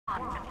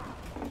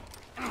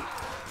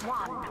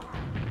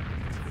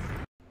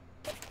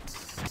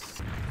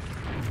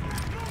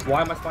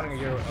Why am I spawning a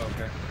hero? Oh,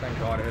 okay. Thank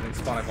God I didn't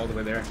spawn like all the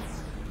way there.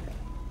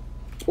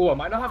 Oh, I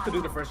might not have to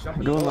do the first jump.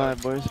 We're going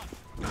live, boys.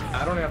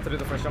 I don't even have to do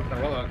the first jump in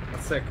a rollout.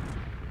 That's sick.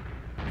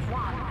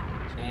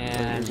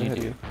 And you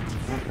do.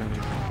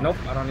 Nope,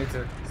 I don't need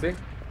to. See?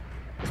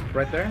 It's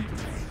right there.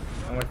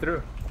 And we're through.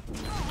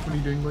 What are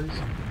you doing, boys?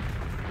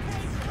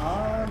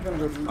 I'm gonna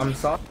go deep. I'm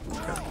soft.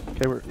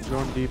 Okay, we're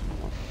going deep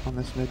on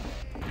this mid.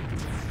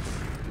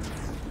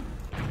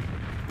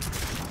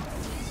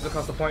 Look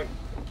across the point.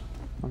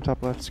 On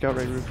top left, scout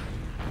right roof.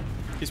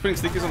 He's putting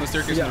sneakers on the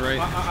staircase Yeah, on the right.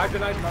 I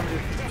denied Mountain.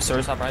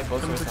 Swords top right,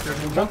 both swords top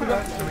right. Jump to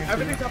that.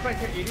 Everything's top right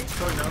to 80.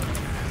 Going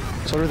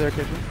down. Sword there,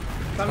 kitchen.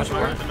 Time to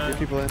work. Get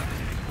people in.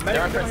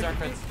 There are crits, there are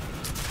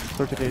crits.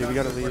 Sword to 80, we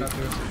gotta leave. There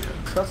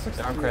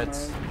are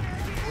crits.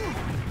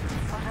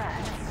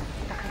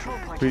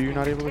 Were you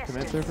not able to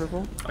commit there,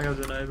 Purple? I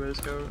got denied by the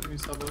scout.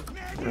 He's top left.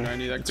 I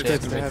need that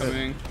Kids, to they be have it.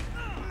 coming.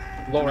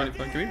 Lower.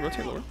 Can we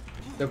rotate lower?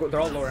 They're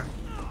all lower.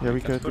 Yeah,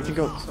 we could. We can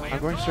go. I'm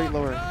going straight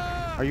lower.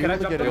 Are you Can I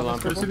able to jump get in? in? They're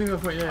Purple? sitting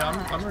up, yeah,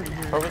 I'm already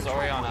here. Purple's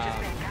already on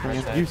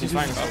right side. Use He's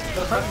fine.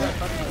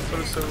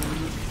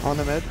 On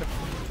the med.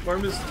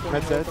 Farm is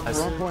Med dead.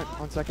 We're on point.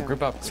 1 second.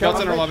 Group up.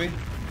 Scouts in our lobby.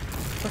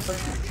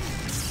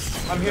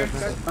 I'm here,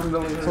 guys. I'm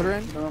building here. Soldier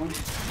in.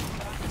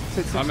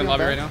 I'm in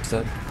lobby right now.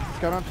 Dead.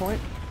 Scout on point.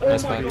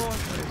 Nice Oh my fight.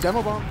 God.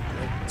 Demo bomb.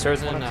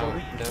 Swords in One up, now.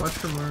 Soldier. Watch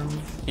from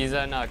room. He's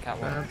in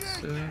catwalk.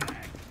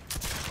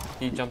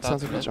 He jumped out.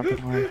 Sounds like he's jumping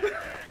high.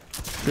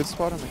 Good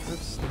spot on the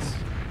cliffs.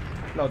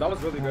 No, that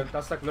was really good.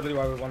 That's like literally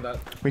why we won that.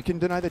 We can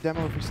deny the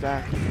demo if we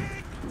stack.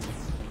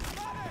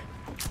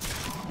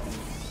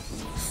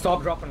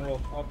 Stop, drop, and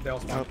roll. Oh, they all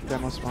spawn. Oh,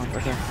 demo spawn.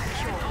 Okay.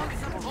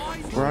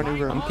 We're on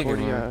Uber. I'm kicking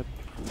 40 Uber.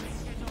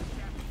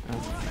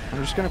 I'm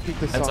just gonna peek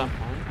this Heads song.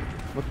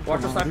 up. Look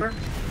Watch for the Mountain.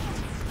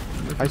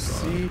 sniper. I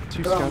see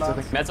 2 scouts, I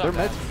think. Meds They're up meds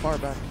back. far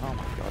back. Oh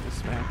my god,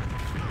 this man.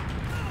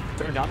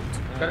 Turn down.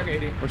 Got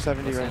 80. We're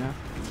 70 What's right that? now.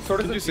 Sort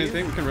We of can do the same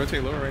thing. We can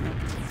rotate lower right now.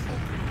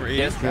 We're 80.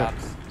 Yes,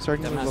 traps.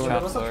 Starting to Dem move has lower.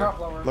 traps What's the lower. trap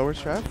lower? Lower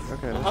strap?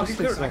 Okay, I let's can just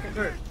clear stay it. I still. can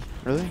clear it.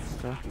 Really?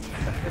 Okay.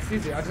 It's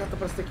easy. I just have to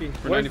put a sticky.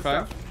 We're Where's the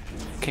 95.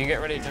 staff? Can you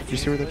get ready to jump? Do you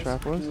see where the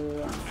trap was?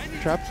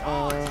 Trap,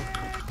 I'm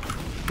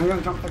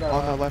gonna jump the guy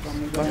on the left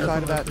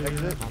side of that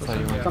exit. I'll tell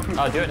you when.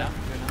 Oh, do it now.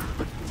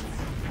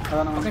 I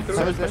don't know. Okay, through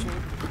Seven's it.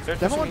 in.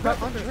 Demo on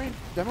train.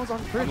 Demo's on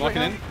bridge I'm right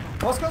walking now. in.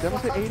 Let's go.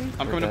 Demo's at 80.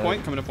 I'm coming to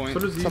point. Coming to point.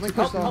 Something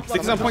pushed off.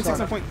 6 on point. 6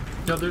 on point.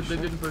 Yeah, they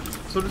didn't put.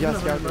 So Yeah,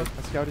 there's scout. another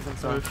A scout is Oh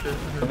inside. shit.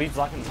 The lead's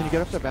locking. Can you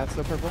get up to bats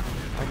though, Purple?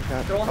 I can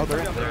cap. They're all Oh, they're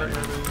in. up there. We I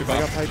got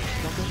bought. pipe.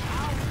 Something.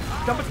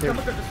 Jump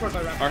it, just work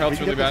my ramp. Our We health's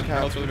can really get bad. this Our cap.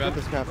 health's We really can get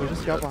bad. this cap. There's a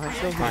scout behind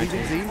still. Fine. He's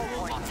leaving Z.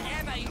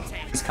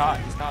 He's caught.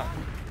 He's caught.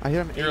 I hit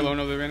him. You're 80. alone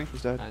over there, Manny.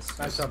 He's dead. Nice.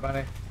 Nice job,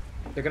 Benny.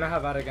 They're gonna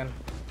have that again.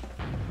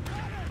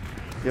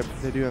 Yep,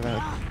 they do have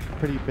a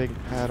pretty big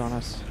ad on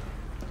us.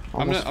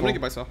 I'm Almost gonna full.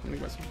 get myself. I'm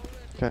gonna get myself.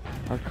 Okay,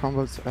 our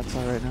combo's at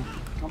side right now.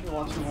 I'll be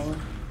watching lower.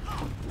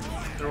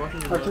 They're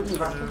walking Or keep me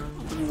back.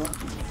 around. Keep me back.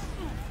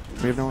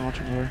 We have no one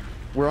watching lower.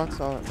 We're on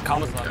solid.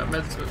 Combo's Yeah, left.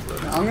 meds with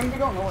the. I'm gonna be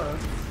going lower.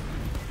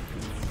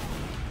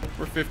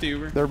 We're 50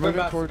 Uber. They're moving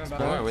back, towards going back.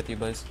 Don't worry back. with you,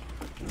 Blaze.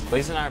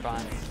 Blaze and I are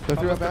behind. They're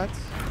through at bats.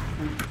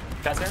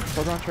 Cat's here.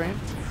 Hold on train.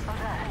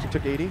 She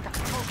took 80.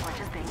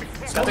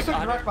 Scout's Soldiers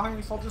at direct behind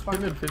me. Soldiers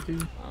behind me. Mid 50.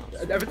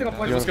 Everything on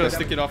point. We're just gonna is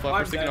stick it off left.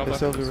 We're sticking it off The left.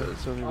 silver,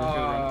 silver.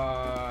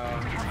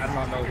 I do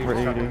not know. He We're was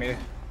 80. trapping me.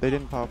 They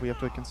didn't pop. We have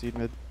to concede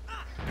mid.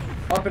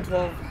 Up in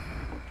 12.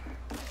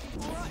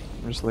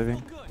 We're just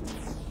leaving.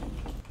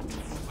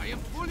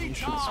 You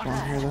should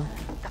spawn here though.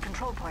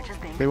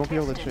 They won't be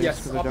able to chase Yes,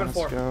 because they're up down in a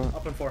 4. scout.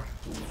 Up in 4.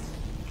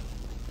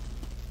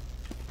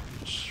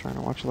 Just trying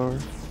to watch lower.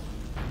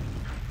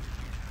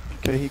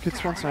 Okay, he could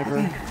spawn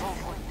sniper.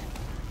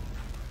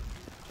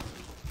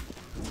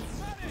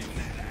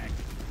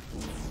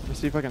 Let's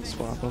see if I can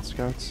swap both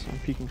scouts. I'm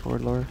peeking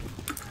forward lower.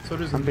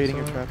 Soldiers I'm in baiting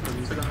a Saw. trap for you.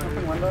 It's like a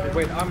Open 100. window.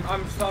 Wait,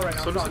 I'm still right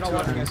now. Soldiers I'm at not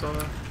watching 200. it. Saw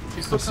that.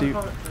 He's still Let's see.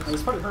 coming.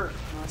 He's pretty hurt.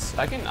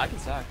 I can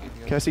sack.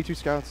 Okay, I see 2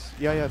 scouts.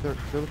 Yeah, they're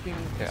looking.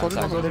 Okay, Soldiers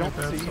I'm on, they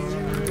sorry. don't see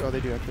you. Oh, they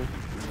do actually.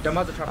 Jump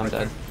out the trap I'm right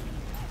dead.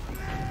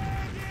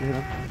 You hear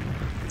them?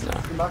 No.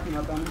 You're backing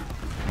up, Danny.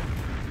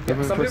 They're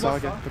moving somebody towards Saw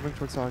wants again. Saw? They're moving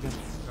towards Saw again.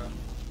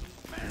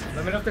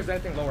 Let me know if there's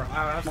anything lower.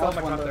 I still have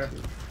my trap there.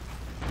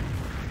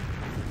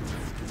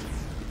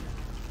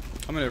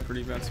 I'm in a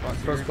pretty bad spot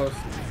Close, here. close.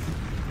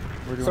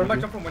 Where do you So I want might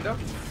to jump from window.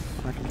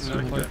 I can see I'm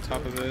him. playing on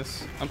top of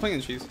this. I'm playing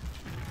in cheese.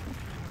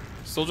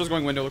 Soldier's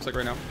going window, looks like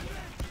right now.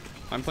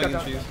 I'm playing in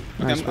Step cheese. down.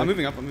 Okay, Nice, I'm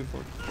moving up, I'm moving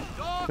forward.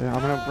 Okay, I'm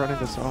gonna run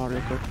into Saw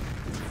real quick.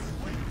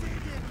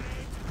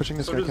 Pushing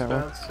this guy Soldiers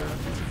catwalk. bats.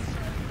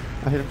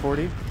 Yeah. I hit him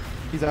 40.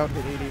 He's out,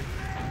 hit 80.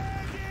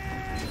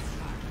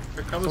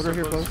 Your combo's Soldier so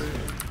here close. close.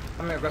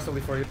 I'm gonna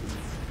aggressively for you.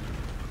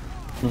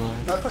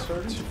 That's push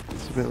already.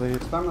 It's a bit late.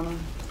 Spam on him.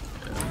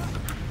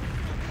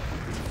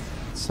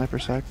 Sniper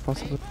sack,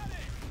 possibly.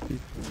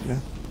 Yeah.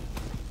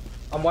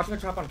 I'm watching the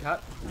trap on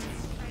cat.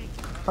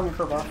 Coming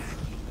for a buff.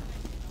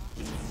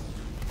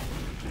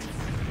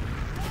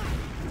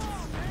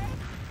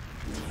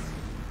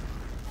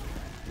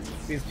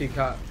 Please,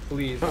 Peacock.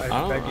 Please, I I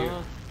don't beg you.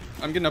 know.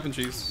 I'm getting up in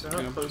cheese.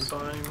 They're not close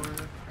on anymore.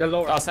 They're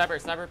lower. Oh, sniper,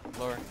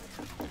 lower.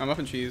 I'm up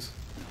in cheese.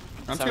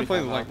 I'm just gonna 75 play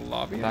like out.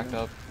 lobby. Backed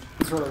up.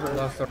 It's really hurt.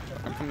 Lost.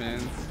 I'm coming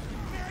in.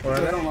 Or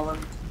They are don't lower.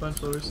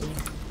 Bunch lower still.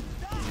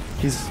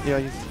 He's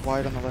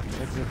wide on the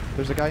left exit.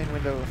 There's a guy in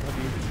window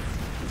of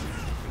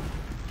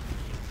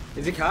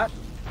you. Is he cut?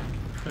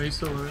 No, he's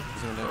still lower.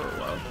 He's in Oh, there.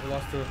 wow. We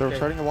lost two. They're Okay.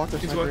 starting to walk their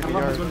He's sniper walking. in the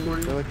He's yard.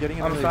 140. They're like getting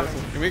in I'm really stopping.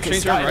 aggressive. Can we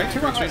exchange Sky, turn right? two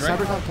Can we exchange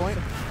Sniper's right? on point.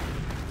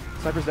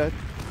 Sniper's dead.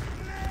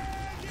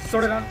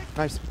 Sort it out.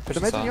 Nice. Put the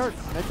meds in the yard.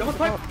 Meds Double in the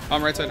pipe. yard.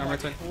 I'm right side. I'm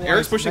right side.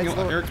 Eric's pushing. Meds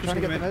low. Eric's Trying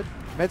to pushing get mid.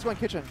 the med. Meds going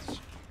kitchen.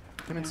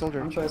 Him and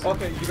soldier. I'm chasing.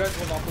 Okay, you guys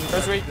will not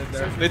First week.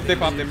 They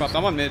popped. They popped.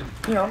 I'm on mid.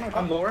 Yeah,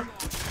 I'm lower.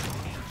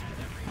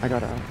 I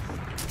got out.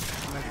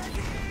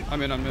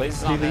 I'm in. I'm mid. Blaze is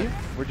Did he on mid. leave?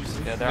 Where'd you see?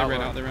 Yeah, They they're out ran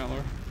lower. out. They ran out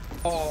lower.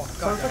 Oh,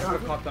 god, I could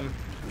have caught them.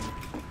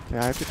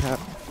 Yeah, I have to tap.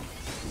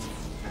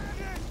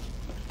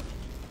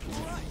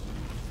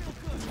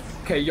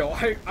 Okay, yo,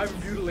 I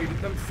mutilated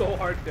them so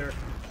hard there.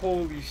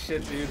 Holy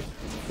shit, dude.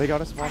 They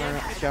got us one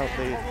scout.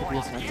 They could be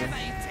a sniper.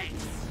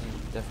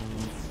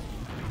 Definitely.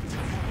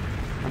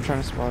 I'm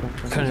trying to spot him.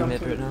 Kind of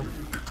mid right now.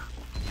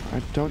 I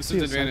don't This see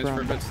is a advantage sniper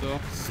for a on bit still.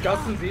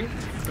 Scouts and Z.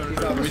 He's Can we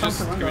out.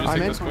 just I'm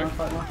take in. this quick?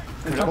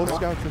 There's both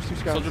scouts. There's two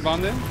scouts. Soldier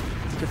bomb in.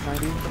 Took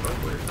 90.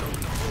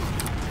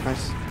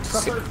 Nice.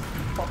 Suffer.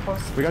 Pop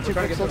post. We got two We're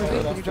trying to quick get soldiers.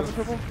 the Can you jump in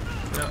purple?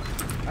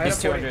 Yeah. I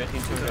He's had a 200.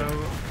 He's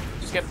 200.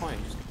 Just get point.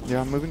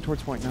 Yeah, I'm moving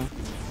towards point now.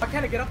 I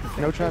can't get up this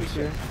thing. No traps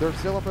here. They're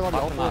still upper lobby.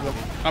 All Up four of and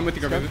them. I'm with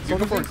you, Garbage. You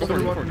go for it. Go for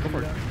it. Go for it. Go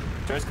for it.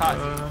 There's caught.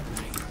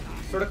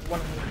 Sort of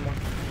one.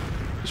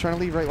 He's trying to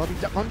leave right lobby.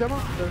 On demo.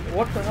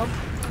 What the hell?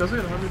 Doesn't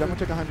get 100. Demo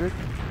took 100.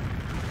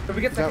 Did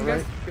we get Is that second right?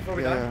 guys before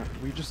we Yeah, die? yeah.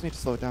 We just need to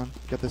slow it down.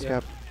 Get this Yeah.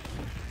 cap.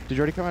 Did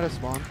you already come out of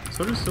spawn?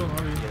 Soldier's still in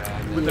lobby.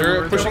 Yeah,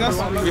 They're We're pushing us.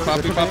 double- We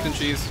popped in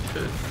cheese.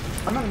 Shit.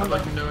 I'm not I'm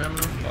like no ammo.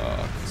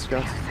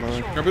 Scouts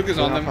lower. Garbage is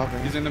They're on not them.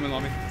 popping. He's in them in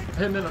lobby.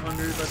 Hitting in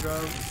 100. I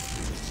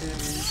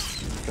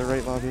dropped. They're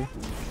right lobby.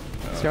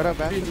 Scout out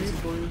back. Easy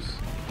boys.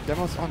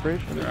 Demo's on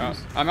bridge. They're out.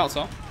 I'm out,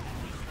 Saul.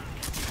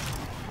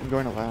 I'm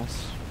going to last.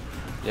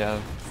 yeah.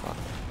 Fuck.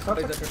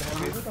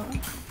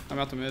 I'm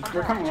out to mid.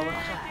 They're coming over.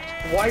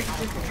 Why is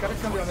this? Gotta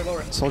come on the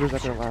lower. Soldiers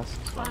up there last.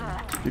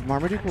 Dude,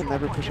 Marmaduke will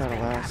never push out of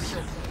last.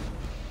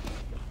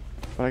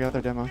 But I got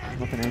their demo.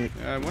 I'm up in 8.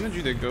 I wanted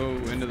you to go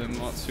into them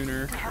a lot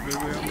sooner.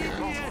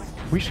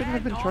 We shouldn't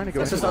have been trying to go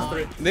This into is us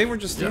them. three. They were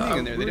just standing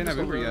in there. They didn't have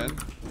Uber yet.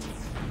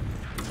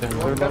 They're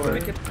That's lower.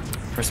 wicked.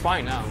 We're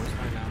spying now.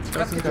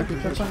 We're spying now. Okay,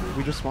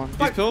 we just spawned.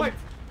 He's pilled.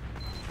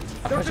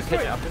 I'm pushing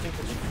kitchen. I'm pushing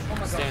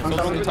kitchen. Stand. Soldier's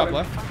on the top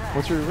left.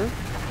 What's your Uber?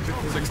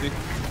 60.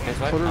 Okay,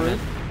 swipe. Soldier I'm right. in.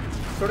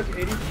 Sort of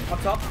 80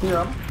 up top.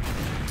 Yeah.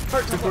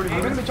 Hurt.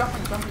 I'm gonna be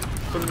jumping.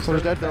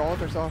 Soldier's dead. They're all at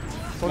their soft.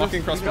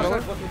 Walking across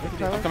Soldier's front. lower. Thank you,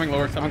 Tyler. Coming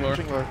lower. Coming I'm lower.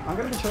 pushing lower. I'm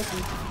gonna be chasing.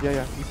 Yeah,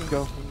 yeah. You can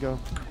go. You can go.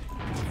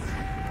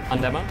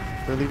 On demo.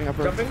 They're leaving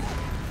upper. Jumping.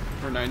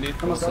 We're 90.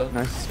 Almost Also. up.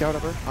 Nice. Scout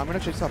upper. I'm gonna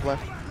chase top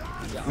left. I'm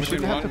We with you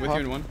shouldn't in have one. to With pop.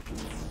 you in one.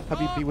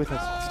 Habib, be with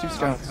us. It's two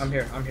scouts. I'm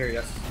here. I'm here.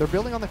 Yes. They're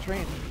building on the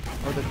train.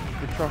 Or the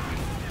truck.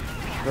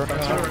 They're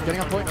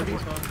getting on point. Habib.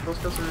 Those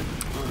guys are.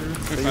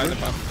 We They find even- the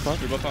pop.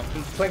 Fuck. We both pop.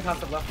 Playing past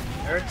the left.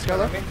 Eric. Scout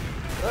left. me.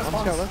 I'm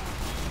scout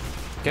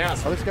left. Get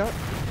out. Other scout.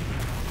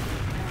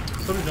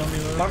 Soldier jumped me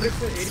though.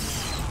 Marmaduke's at 80.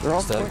 They're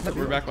all Dead. point. Habib.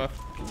 We're back left.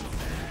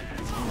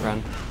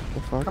 Run. The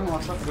fuck? Come on,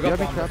 We You got gotta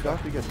be bombed. trapped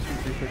off. We get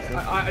 2-3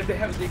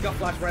 picks. They got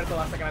flashed right at the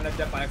last second. I ended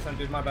dead by accident,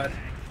 dude. My bad.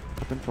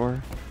 Up in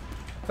 4.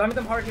 Simon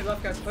them hard. He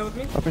left, guys. Play with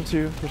me. Up in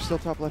 2. They're still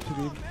top left,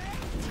 Habib.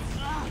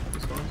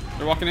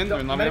 They're walking in. They're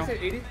in lobby Medic's now.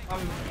 at 80.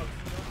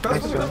 Guys,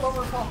 Nice can we go job.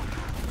 lower as well?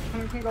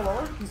 Can we go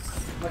lower? He's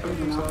like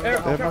leaving now. Eric, They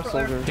have careful, no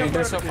soldier. Eric. Dude,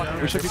 they're so Jump, Eric.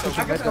 fucking. We should be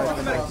pushing mid guys.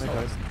 Mid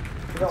guys.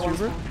 We got What's one.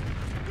 Uber?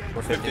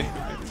 We're 50.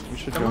 We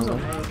should Someone's go.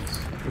 on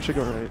left. We should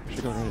go right. We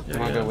should go right. I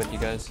wanna go with you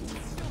guys.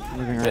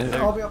 Moving They're- right.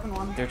 they're- I'll be up in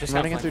one. They're just I'm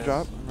running in outflanked through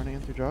us. drop. I'm running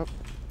in through drop.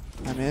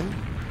 I'm in.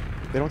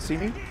 They don't see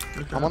me.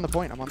 Okay. I'm on the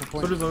point. I'm on the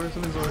point. Soldier's lower.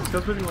 Something's lower.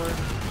 Scout's pretty lower.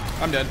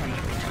 I'm dead.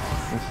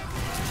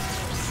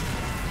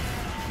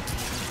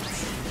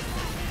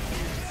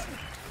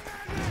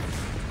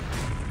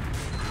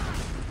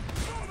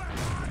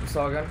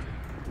 Saw again.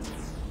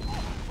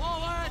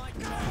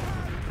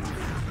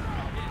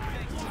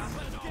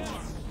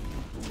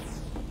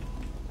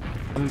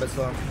 I'm a bit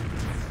slow.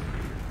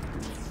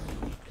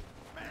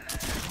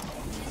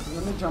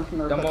 Let me jump in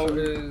there. Demo kitchen.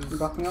 is. You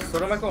backing up?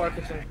 Sort of might go our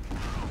kitchen.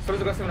 Sort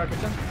of aggressive in our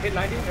kitchen. Hit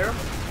 90. Arrow.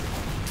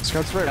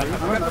 Scouts right. I'm Right?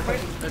 gonna have to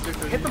fight. I took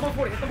 30. Hit the ball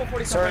 40. Hit the ball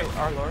 40. Sorry, Right.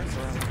 our lords.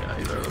 Yeah,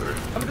 he's our lower.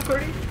 I'm at the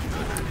 30.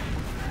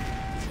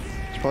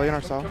 It's probably in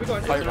our south. Can we go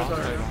in? Fire bomb.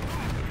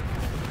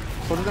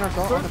 Soldier's in our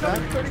south. On the back.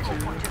 30.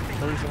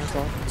 Soldier's in our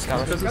south.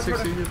 Scout. Scout's at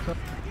 60. Good top.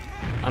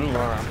 I'm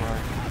lower. I'm lower.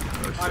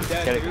 I'm Get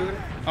dead, it. dude.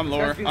 I'm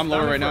lower. That's been I'm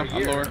lower right now.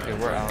 stunning for a I'm year. lower. Okay,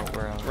 we're out.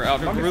 We're out. We're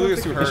out. Mommy Really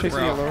fucking too He's hurt. chasing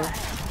We're me out. lower.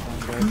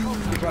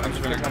 I'm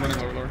just running. I'm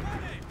running lower.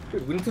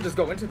 Dude, we need to just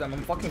go into them.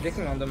 I'm fucking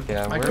dicking on them.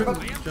 Yeah, I we're. couldn't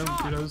jump,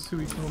 dude. I was too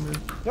weak to hold me.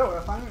 Yo,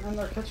 if I'm in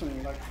their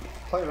kitchen, like,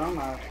 play around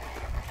that.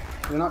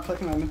 You're not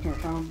taking that into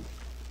account.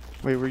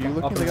 Wait, were you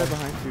looking at the guy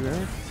behind you,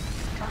 Eric?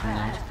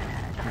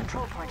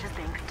 Control point is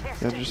being Yeah,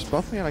 contested. just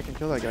buff me and I can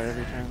kill that guy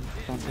every time.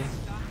 Something.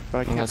 But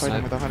I can't that's fight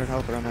him nice. with 100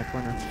 health around that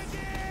corner.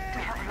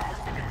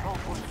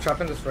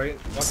 Trapping this right.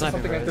 Watch Sniping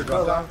something right. enter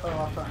Go drop down. left, go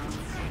left right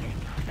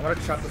now. I'm gonna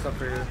trap this up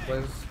for you,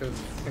 Blaze, because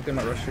I think they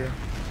might rush here.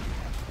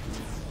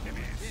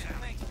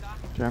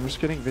 Okay, I'm just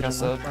getting vision. Got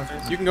sub.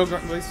 You can go,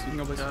 Blaze. You can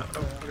go, Blaze. Yeah, oh,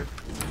 okay.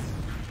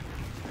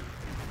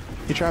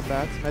 He trapped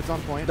bats. Med's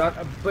on point. That,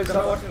 Blaze, I'm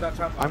not watching that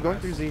trap. I'm going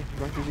through Z. I'm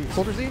going through Z.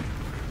 Soldier Z.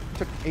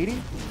 Took 80. I'm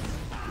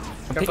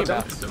Careful, taking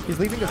down. bats. He's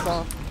leaving us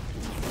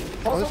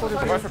off. Other soldier's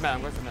I'm here. going for med,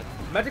 I'm going for med.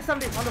 Magic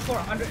 70 on the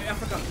floor, under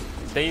Africa.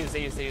 They use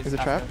Is it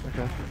trap?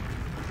 Africa. Okay.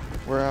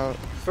 We're out.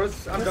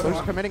 First, I'm Soldier's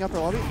jumping. committing upper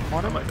lobby. On Oh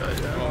him. my god,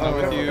 yeah. I'm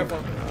with you.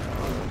 Careful.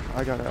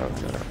 I got out.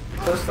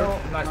 There's still.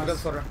 Nice, we got the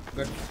soldier.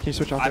 Good. Can you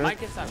switch out I there? might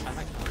get some, I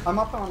might. I'm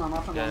up on, I'm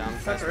up on. Yeah, I'm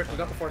Center, we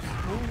got the force.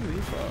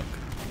 Holy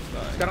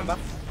fuck. Got him back.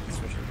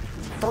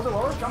 Soldier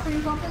lower, jumping.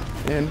 In.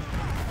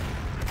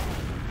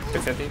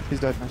 250. He's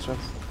dead. Nice shots.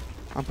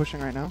 I'm pushing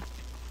right now.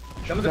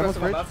 Demo's Demo's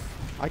aggressive on bridge. bats.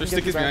 I can There's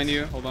get stickies you behind back.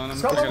 you. Hold on. I'm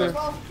Scout gonna lower as go.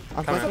 well.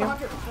 I'm Coming. flanking him.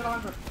 100,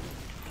 100.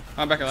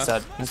 I'm back at last.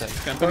 Sad. I'm sad.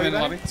 Okay, I'm putting him in the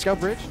lobby. Scout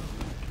bridge.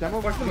 Demo.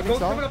 Watch them, Moving go,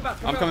 saw. coming up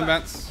bats. I'm coming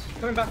back. bats.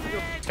 Coming back to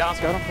you. Scout.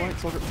 Scout on point.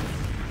 Soldier.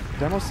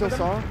 Demo still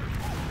saw.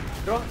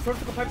 Draw, sword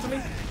took a pipe to me.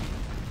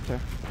 Okay.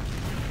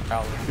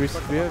 Scout. Do we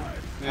have?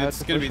 Yeah,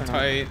 it's gonna be push or not?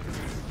 tight.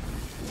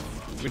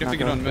 We'd have Not to get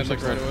going. on mid Push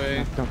like right it.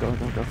 away. Don't go.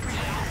 Don't go.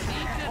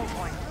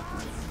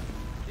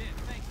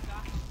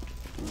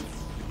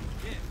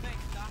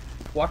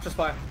 Watch the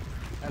spy.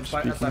 And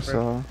spy, and Speaking sniper.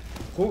 saw.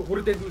 Who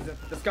did they lose?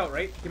 The scout,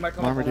 right? He might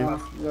come up.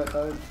 Marmaduke. Yeah,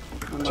 died.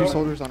 And Two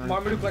soldiers on her.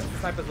 Marmaduke likes to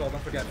snipe as well,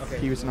 don't forget. Okay.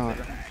 He was not.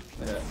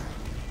 Yeah.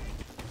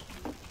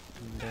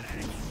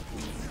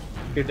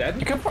 You're dead?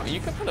 You could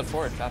put a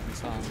forward trap and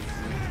song.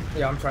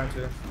 Yeah, I'm trying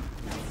to.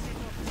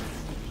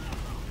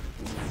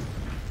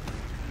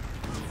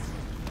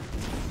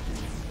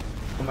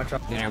 Put my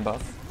trap. Getting your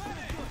buff.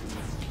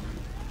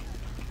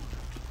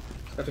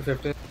 Got to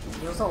 50.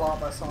 There's a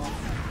lot I saw.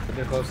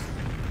 Get close.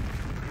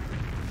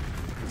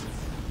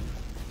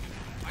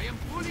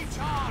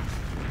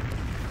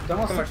 Demo's Come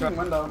on, sticking trap.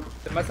 window.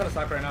 They might send a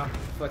sniper right now.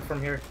 Like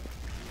from here.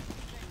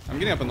 I'm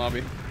getting up in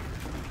lobby.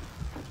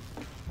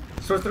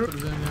 Sword through. Put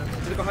it in, yeah.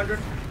 Click 100.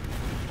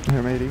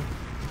 Here, matey.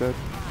 Dead.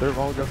 They're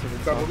all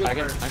aggressive Grab inside. Google I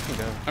can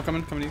fire. go. I'm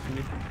coming to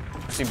you.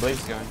 I see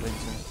Blaze going.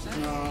 Blaze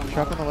going.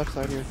 Trap on the left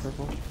side here,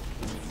 purple.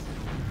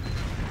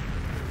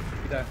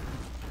 He died.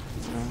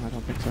 No, I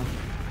don't think so.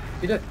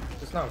 He did.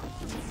 Just now.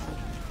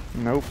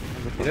 Nope.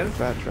 It was a didn't?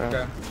 fucking bad trap.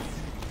 Okay.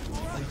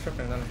 I'm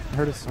tripping then. I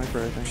heard a sniper,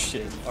 I think.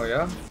 Shit. Oh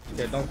yeah?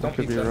 Okay, don't I could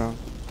peek be that. wrong.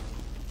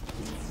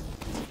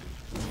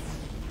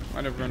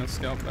 Might have run a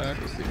scout back.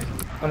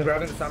 I'm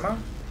grabbing the ammo.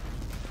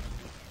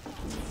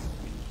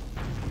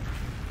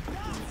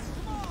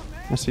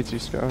 I see two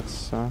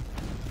scouts.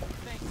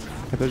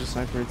 If there's a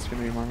sniper, it's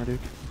gonna be Marmaduke.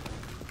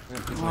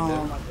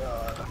 Oh my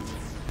god.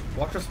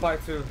 Watch your spy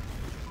too.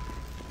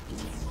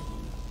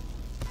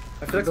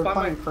 I feel like They're spy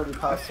playing might. pretty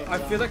passive. I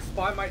feel like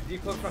spy might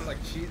decloak from like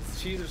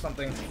cheese or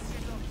something.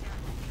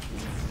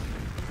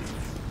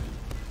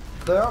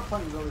 They are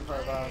playing really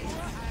far back.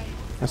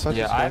 I saw two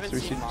Yeah, I scouts. haven't Do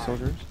we seen see Mar.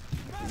 soldiers?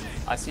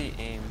 I see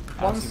aim.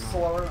 I don't One's see Mar.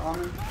 slower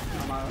on me.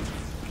 I'm out.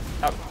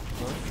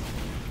 Oh.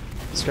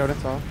 Scout and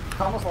saw.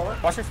 Combo slower.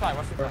 Watch your spy.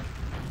 Watch your spy.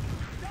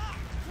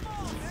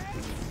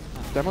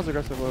 Demo's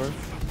aggressive lower.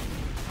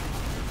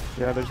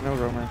 Yeah, there's no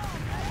roamer.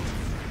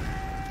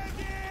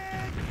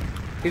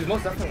 He's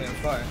most definitely on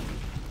spy.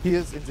 He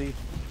is in Z.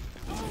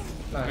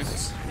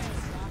 Nice.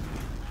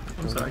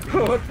 I'm sorry.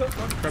 What the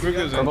fuck? Probably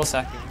goes We're in. both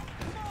sacking.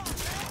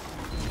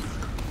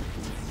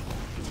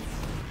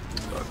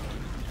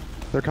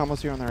 They're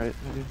combos here on the right.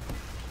 Maybe.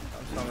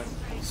 I'm coming.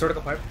 Sword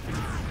pipe.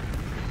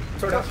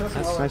 Sword Got up. this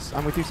Nice, lower. nice.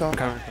 I'm with you, Saw. I'm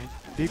coming.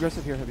 Be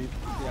aggressive here, Habib.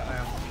 Yeah, I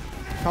am.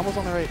 Combos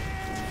on the right.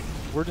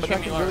 We're Look at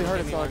me, distracting Laura, really hard look at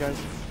at me, Saw, Laura. guys.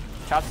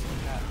 Chops.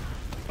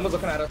 I'm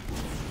looking at us.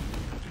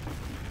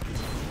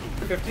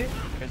 50.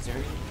 Good zero.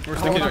 We're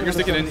sticking it. You're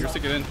sticking in. You're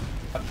sticking in.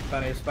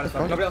 Spanish.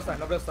 Nobody else died.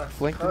 Nobody else died.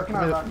 Flank them. Hurricane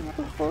out, backing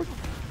up.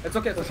 It's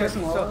okay. It's They're okay.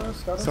 chasing So, lower.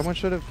 Scouts. Someone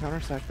should have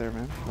countersacked there,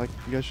 man. Like,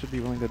 you guys should be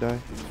willing to die.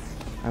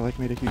 I like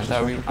made a huge I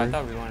decision for you.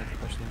 thought we wanted to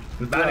push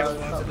them. Bad was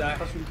wants to die.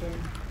 Pushing two.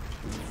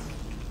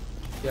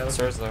 Yeah, let's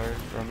Sir's lower.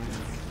 Roman.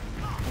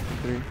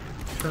 3.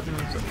 Trapping on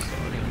side.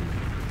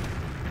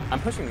 I'm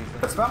pushing these.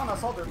 It's found on that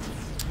soldier.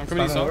 I'm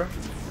coming to Spam you, over.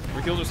 Saul.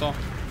 We killed us all.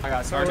 I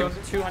got Sorry.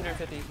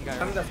 250. You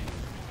got I'm it. just.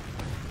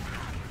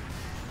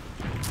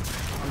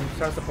 I'm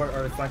trying to support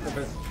our flank a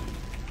bit.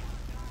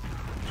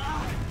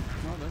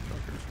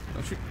 Motherfuckers.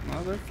 Don't shoot.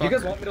 Motherfuckers. Do you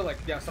guys want me to like,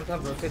 yeah,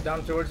 sometimes rotate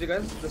down towards you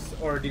guys, just,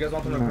 or do you guys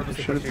want them to No,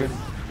 purposely should push have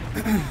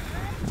you? been.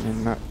 I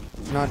mean,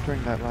 not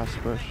during that last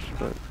push,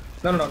 but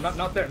No,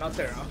 not there. I'm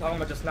talking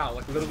about just now,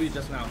 like literally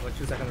just now, like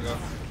 2 seconds ago,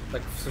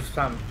 like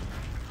spam.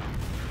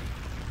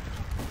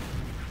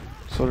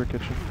 Soldier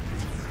kitchen.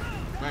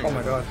 Oh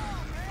my god.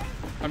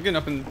 I'm getting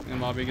up in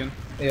lobby again.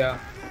 Yeah,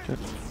 Good.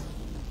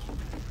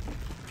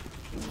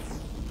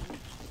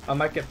 I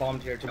might get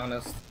bombed here, to be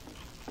honest.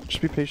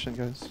 Just be patient,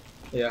 guys.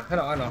 Yeah,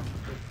 I know.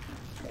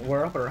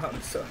 We're up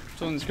around, so.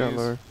 Still in Scout cheese.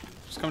 lower.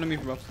 Just come to me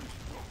for buffs.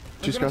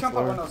 Two He's gonna scouts jump out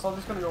lower. window, so I'm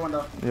just gonna go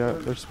window. Yeah,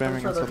 they're spamming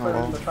Pretty sure us they're on the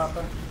putting wall. the trap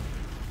there.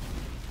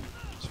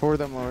 There's 4 of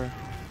them lower.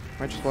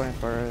 Might just fly in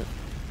far right.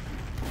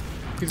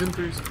 He's in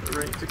 3 right,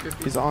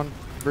 650. He's on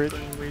bridge.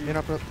 Waiting. In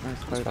upper. Nice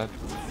That's fight. bad.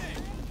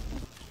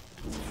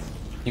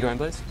 You going,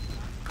 Blaze?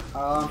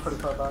 I'm pretty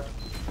far back.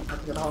 I have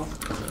to get home.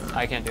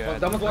 I can't do Oh, it.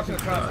 Demo's watching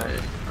the trap.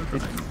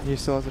 He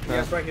still has a Yeah,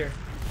 trap. it's right here.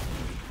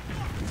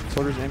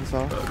 Soldier's aim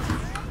saw.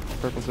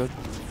 Purple's dead.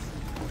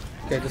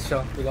 Okay, just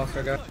chill. We lost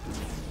our guy.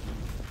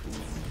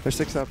 They're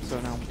 6 up, so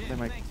now they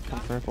might come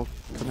purple.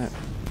 Commit.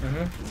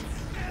 I'm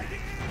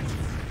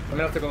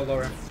gonna have to go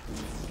lower.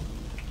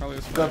 Probably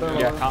this Go there,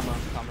 Yeah, lower. combo.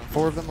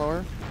 4 of them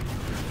lower.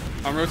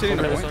 I'm rotating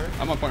to Okay, point. sorry.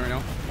 I'm on point right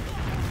now.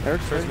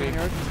 Eric's First right in week.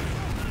 yard.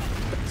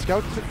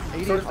 Scout took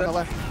 80 Sword's on the dead.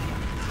 left.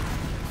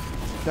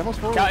 Demo's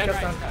forward. Scout in Scout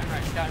right, down. scout in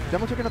right, scout in right.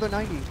 Demo took another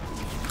 90.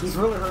 He's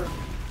really hurt.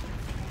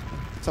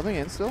 Something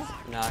in still?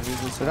 Nah, he's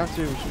They're inside. down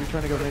 2. We should be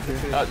trying to go mid here.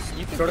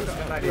 You can Sort of do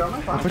scout. 90. Yeah, I'm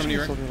I'm fine. pushing to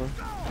the you. soldier low.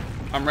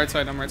 I'm right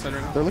side right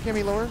now. They're looking at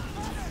me lower.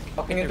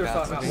 Fucking into They're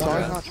saw. bad. Not They're Saw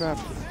one. is not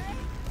trapped.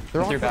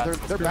 They're on. They're bad. They're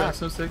 3 back. back,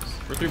 so 6.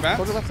 We're 3 bats.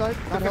 Soldier left side.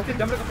 Not 50, helping.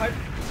 Demo to fight.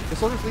 The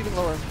soldier's leaving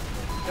lower.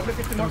 Demo to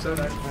 50 more. Demo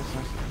There. Nice,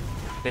 nice.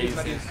 They use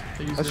these.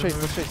 They use Let's it chase.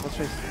 over. Let's chase. Let's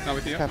chase. Not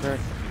with you. Cap Eric.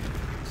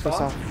 Saw?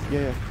 Saw. Yeah,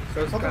 yeah.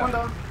 So it's Open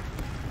window.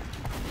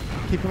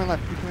 Keep coming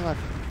left. Keep coming left.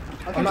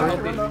 I I'm can not check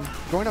helping. window.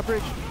 Going up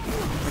bridge.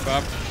 Good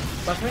Bob.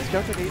 Flash me?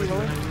 Scout took 80 lower.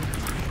 Let's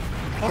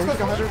Soldier's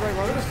go, 100 right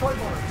We're lower. destroyed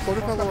lower.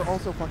 Soldier fell lower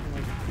also fucking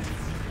weak.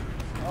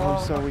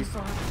 Oh, so fuck, weak. he's so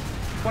hurt.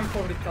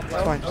 140 top It's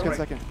left. fine. Just get Alright.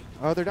 second.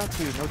 Oh, they're down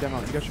 2. No demo.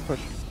 You guys should push.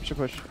 You should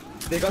push.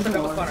 They got the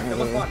demo spawner.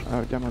 Demo spawn.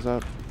 Oh, demo's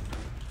out.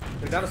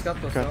 They're down to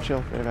scout though. Okay, So.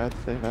 chill. They've had.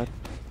 They've had.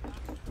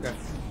 Okay.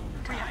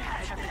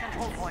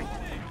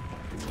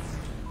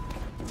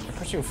 They're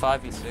pushing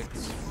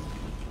 5v6.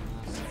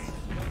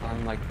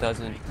 Like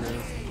doesn't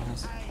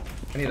move.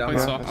 I need Play ammo.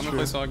 Yeah, saw. I'm that's gonna true.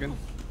 play saw again.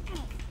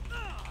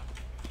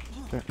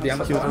 There. The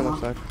ammo's He was on the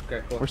fine. left side.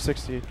 Okay, cool. We're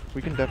 60.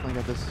 We can definitely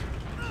get this.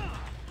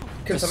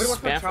 Can Just somebody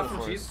watch my spam trap for from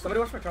force. cheese? Somebody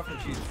watch my trap from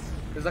cheese.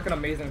 There's like an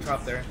amazing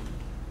trap there.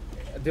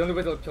 The only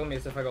way they'll kill me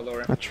is if I go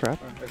lower. A trap?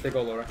 If they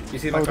go lower. You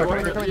see my Oh, they're trap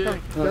coming. right They're here? coming.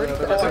 Yeah. Coming.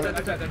 They're Oh,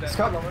 already dead.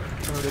 Scout lower.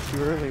 Oh, they're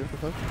too early. What the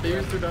fuck? They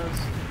use their dots.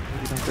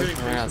 Right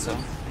now, so.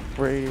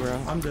 We're 80. We're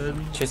out. I'm dead.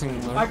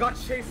 Chasing low. I got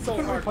chased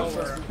so hard lower.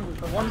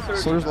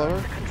 130. Soldier's lower.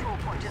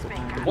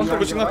 130.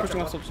 Pushing left. Pushing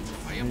left. Soldiers.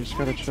 You just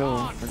gotta chill.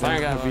 We're Fire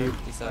gonna guy be- low.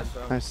 He said.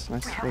 Nice,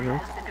 nice. We're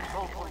here.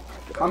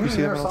 I'm You in see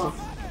here, them saw. also?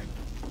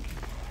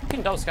 You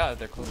can double scout if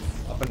they're close.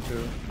 Up and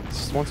two.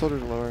 Just one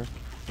soldier's lower.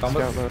 Scout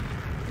Thomas? lower.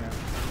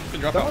 Can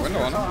drop out window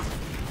on him.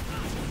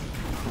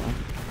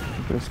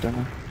 This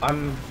demo.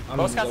 I'm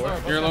Both scouts lower. lower.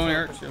 both You're scouts alone, lower.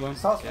 Eric. You're alone.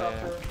 South Yeah, scout yeah.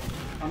 here.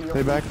 I'm They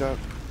here. backed up.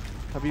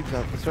 Habib's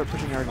up. Let's start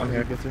pushing hard when I'm he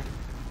here. gets here.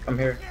 I'm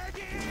here.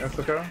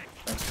 Quick arrow.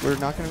 We're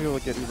not gonna be able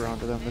to get Uber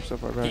onto them. They're so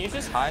far Can you back.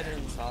 just hide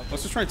in south?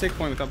 Let's just try and take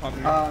point without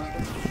popping. out.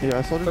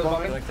 Yeah, soldier's Put the I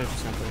bomb. feel like they're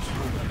just gonna push.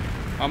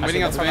 I'm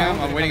waiting out spam.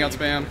 I'm waiting out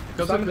spam.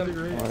 Goes Simon up them.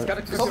 to the green. Scout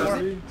it to Go the for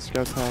more. it.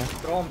 Scout's high.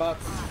 They're all in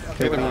bots.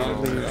 Okay, Okay, leave,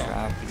 Oh, leave.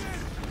 yeah.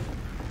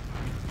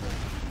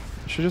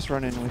 Should just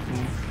run in with me.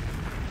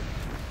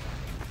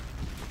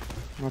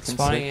 I'm up in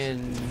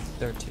Spawning 6. in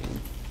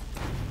 13.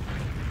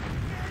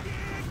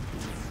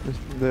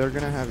 They're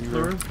gonna have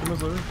Lower. Uber.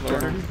 Almost lower. Lower.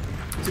 30.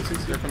 60.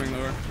 They're coming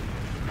lower.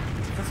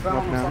 Just Up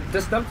down now. on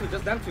Just them two.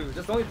 Just them two.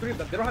 Just only 3 of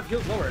them. They don't have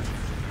heals lower.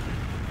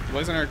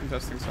 Blaze and Eric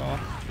contesting saw.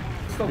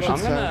 Still We low. I'm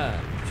should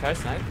gonna try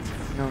snipe.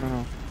 No, no,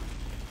 no.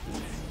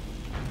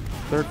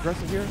 They're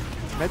aggressive here.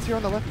 Med's here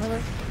on the left,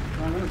 Tyler.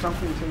 I'm gonna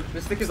jump in too.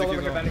 The stick is all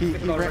over here, man. He,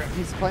 Stick is all over here.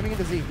 he's climbing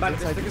into Z. He's Man,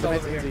 inside this the is all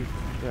Med's over in here. Z.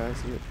 Yeah, I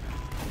see it.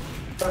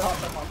 They're hot,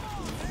 they're hot.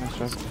 Nice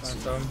job.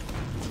 So,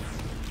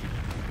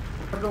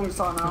 We're going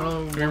saw now.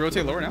 Oh, Can we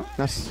rotate lower now?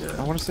 Nice. Yeah.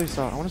 I want to stay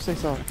saw. I want to stay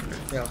saw.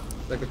 yeah.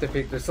 Like with the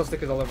peak, there's still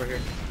stickers all over here.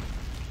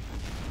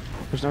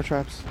 There's no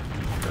traps.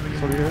 coming in.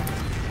 Soldier here.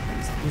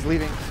 He's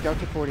leaving. Scout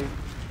to 40. We're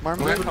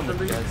Marmot. gonna come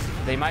with you guys.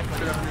 They might come.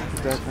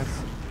 He's dead. Nice.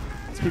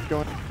 Let's keep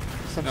going.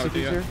 Some No,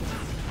 sickies yeah. here.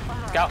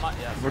 Scout my,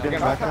 yeah. We're scout. getting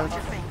back out.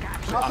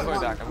 I'm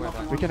going back. I'm going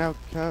back. We can out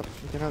cap.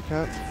 We can out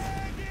cap.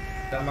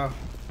 Demo.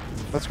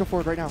 Let's go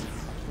forward right now.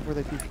 Before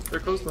they peek. They're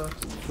close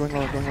left. Going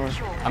lower. Going lower.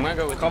 I'm gonna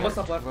go with Combo you.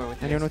 stop left. I'm going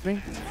with you. Anyone with me?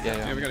 Yeah,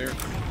 Yeah, yeah. we got Eric.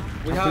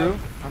 We I'm have through.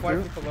 I'm 5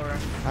 through. people lower.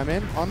 I'm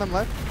in. On them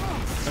left.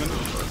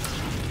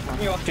 Pick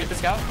me up. Shoot the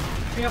scout.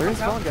 Pick me up They're in on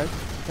top. spawn, guys.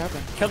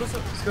 Capping. Kill this.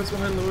 Scout's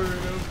behind lower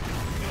right now.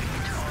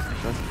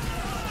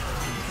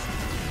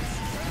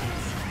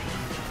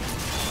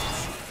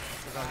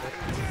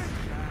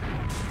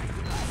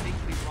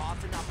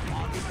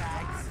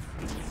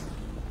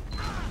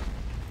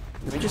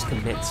 Let me just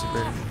commit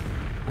super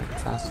like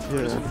fast.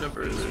 Yeah.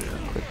 Jumper is there,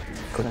 yeah.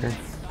 Quicker.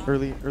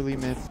 Early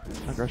mid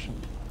aggression.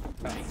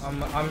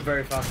 I'm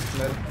very fast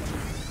mid.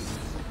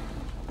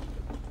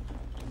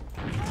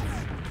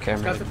 Okay, I'm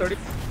Scout's ready.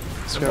 at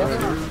 30. Scout right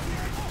here.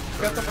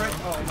 Scout's up right.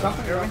 Oh,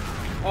 jumping here.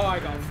 Oh, I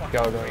got fucking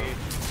Go, go. great.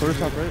 Soldier's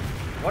top right.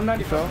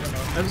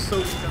 195. I'm so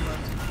weak on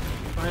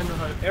left. Behind the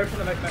hut. Eric's in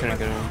the back. Couldn't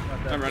get him.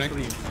 I'm running.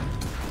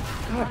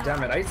 God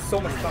damn it, I ate so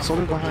much stuff.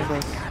 Soldier's behind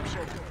us.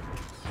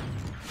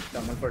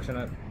 Damn,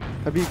 unfortunate.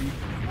 Habib,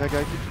 that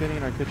guy keeps getting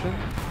in our kitchen.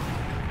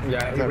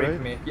 Yeah, he that raped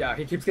right? me. Yeah,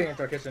 he keeps getting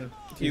into our kitchen.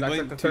 He He's laid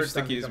actually the two third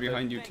time he stickies jumped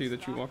behind in. you too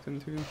that you walked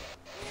into.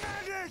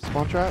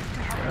 Spawn trap.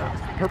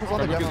 Purple's on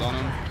the Purple is demo. on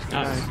him.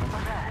 Nice.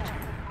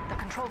 The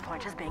control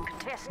point is being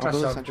contested. I'll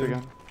build a Shot, sentry dude.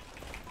 gun.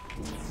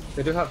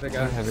 They do have big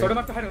guys. Heavy. Sort of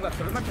after hiding left.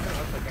 Sort of after hiding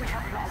left. I think.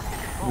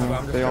 No,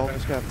 I'm just they all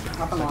tripping. just kept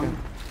Nothing second. on.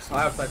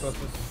 I have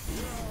psychosis.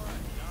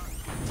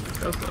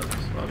 That's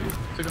Bobby.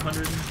 Took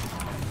 100.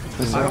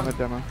 This is I on don't- the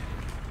demo.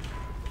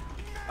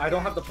 I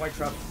don't have the point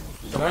trap.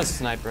 I'm gonna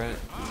snipe, right?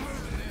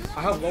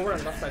 I have lower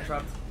and left side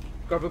trapped.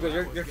 Garbuga,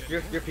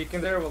 you're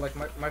peeking there. Well, like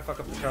might fuck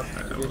up the trap.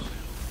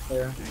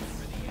 Yeah.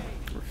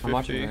 We're I'm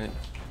watching 50. right.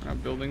 We're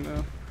not building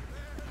though.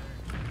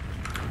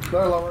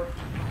 They're lower.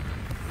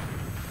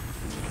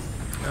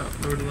 Yeah,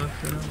 lower to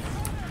left right now.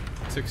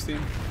 16.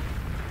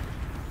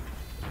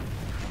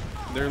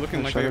 They're looking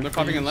Oh, like shutter. they're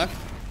popping in left.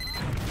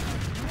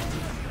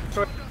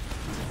 Short.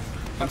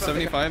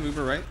 175,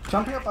 Uber right.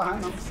 Jumping up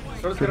behind them.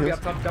 Short's gonna be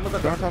up top. Demo's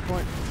up They're on top. top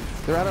point.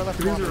 They're at our left.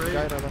 Threes Spawn. are right.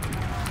 Guy at our left.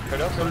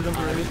 Soda jump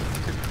right.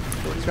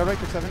 Scout right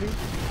to 70.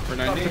 For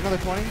Take 90. another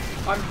 20.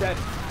 I'm dead.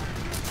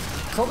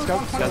 Soldier's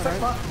Scout, 126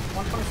 scout, left.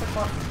 126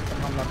 left.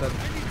 I'm not dead.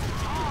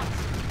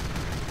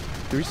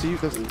 Do we see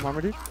this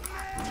Marmer dude?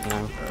 No.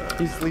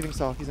 He's leaving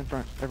south. He's in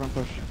front. Everyone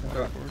push.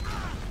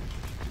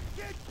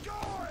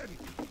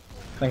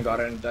 Thank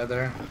God I didn't die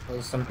there. That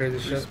was some crazy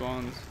Three shit.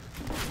 spawns.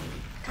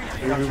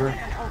 Uber.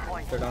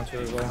 They're down two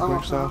as well. I'm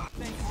Push up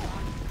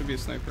south. Could be a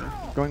sniper.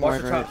 Going Watch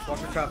wide your right. traps.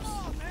 Watch your traps.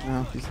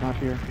 No, he's not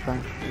here.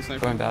 Fine. Be a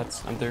sniper. Going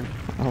bats. I'm through.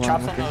 Hold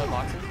Traps on. on the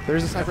boxes.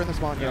 There's a sniper in the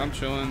spawn. Yeah, Yeah. I'm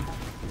chilling.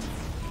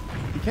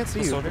 He can't see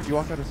you. Soldier? You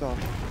walked out of south.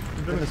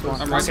 In the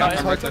spawn. I'm right Scout there.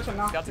 I'm in. right there. Kitchen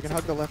now. Scout's You can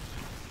hug the left.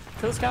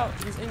 Kill the scout.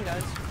 He's in,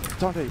 guys.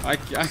 Dante.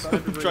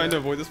 I'm trying to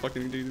avoid this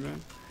fucking dude, man.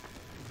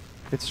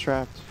 It's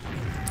trapped.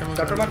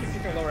 Sniper might be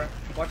peeking lower.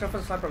 Watch out for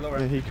the sniper lower.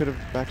 Yeah, he could have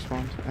back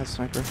spawned as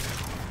sniper.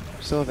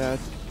 Still bad.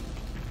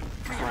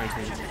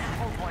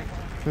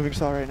 Moving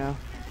saw right now.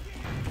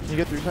 Can you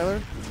get through, Tyler?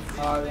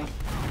 Yeah.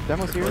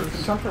 Demo's here.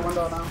 Jump your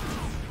window now.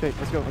 Okay,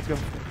 let's go. Let's go.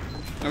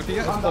 No, can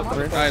you On get? demo.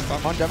 Alright,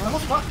 Bob. On demo.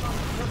 Almost fucked.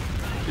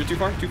 You're too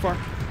far. Too far.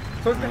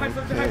 Swords behind.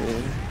 Swords behind. Yeah.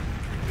 Okay,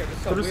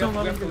 just so Soda's we still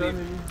have not to in the leave.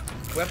 maybe.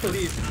 We have to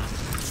leave.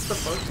 What the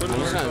fuck? I'm Soda's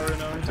just sorry gonna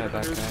now. He's try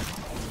back like, back.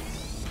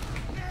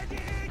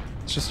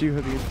 It's just you,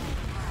 Habib.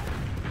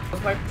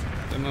 What's my?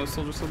 Demo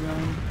soldier still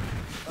behind.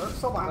 They're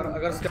still behind them. I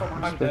gotta skip.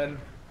 I'm dead.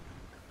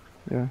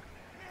 Yeah.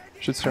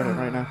 Should start it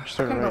right now.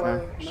 Start it right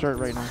now. Start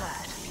it right now.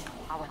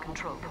 Our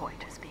control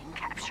point is being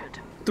captured.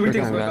 Three They're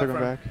things going going back. back. They're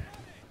going back.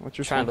 What's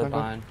your Trying to spawn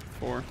live time? behind.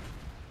 4.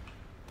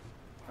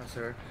 Yes,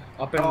 sir.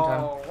 Up in 10.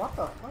 Oh, what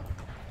the fuck?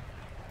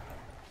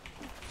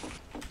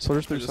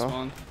 Soldiers I through just south.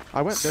 spawned.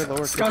 I went there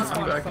lower. Scout kitchen.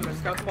 spawn. back. Scout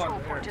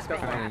spawn. Scout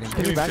spawn.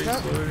 Can you back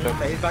that?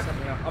 Yeah, he's back up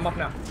now. I'm up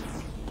now.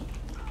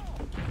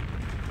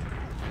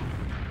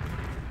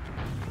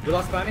 We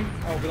lost Fanny?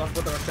 Oh, we lost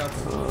both of our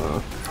scouts.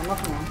 I'm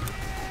nothing wrong.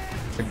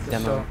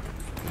 Demo.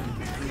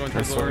 I'm going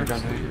That's towards lower. soldier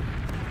gun right.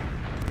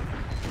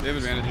 They have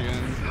advantage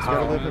again. Just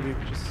gotta live, Habib.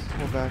 Just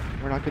hold back.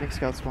 We're not getting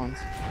scout spawns.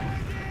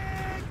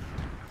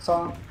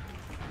 Saw.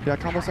 Yeah,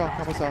 combo saw.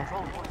 Combo saw.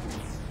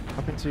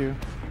 Up into you.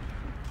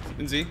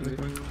 In Z.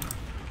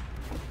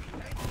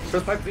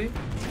 First pipe Z. You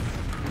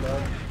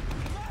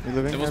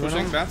living Devil's there,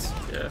 pushing. Bruno? Bats.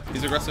 Yeah.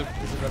 He's aggressive.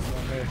 This is the rest of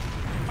one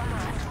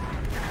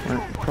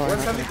We're probably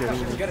Where's not gonna 70 get Can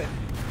we it. get it?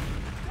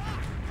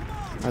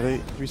 Are they?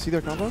 Do we see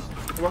their combo?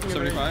 Walking in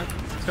right.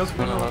 75. Scout's No,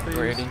 going no, off we're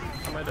phase. 80.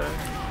 I might die.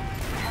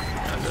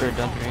 Sure,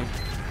 done for me.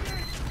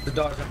 The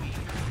dodge.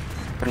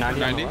 For 90 on the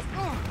 90. left.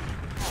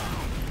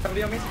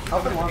 70 on me.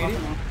 Up in one. Up 80.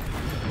 in one.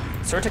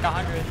 Sir took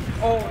 100.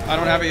 Oh, I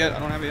don't have it yet. I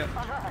don't have it yet.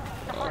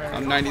 Oh,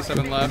 I'm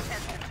 97 left.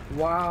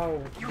 wow.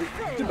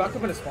 Did back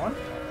up in a spawn?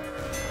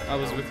 I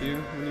was with you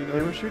when you They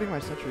were died. shooting my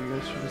sentry. You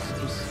guys should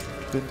have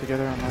just been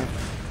together on left.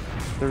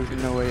 There's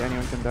no way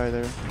anyone can die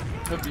there.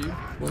 Heavy.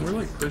 When we're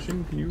like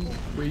pushing, can you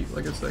wait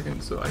like a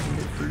second so I can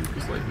get through?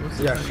 Because like most of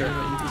the Yeah, time sure. you're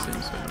gonna use the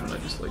same spam and I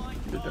just like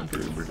either jump or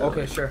Uber.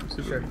 Okay, sure,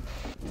 sure.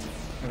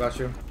 I got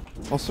you.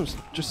 Also,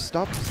 just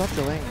stop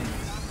delaying,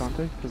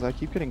 Dante, because I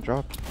keep getting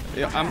dropped.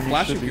 Yeah, I'm You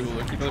flashing should be. people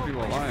to keep other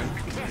people alive.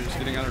 You're just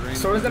getting out of range.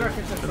 Swords in our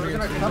kitchen. Swords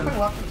in our kitchen. Jumping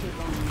left and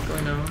two.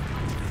 Going now.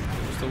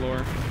 Just a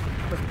lore.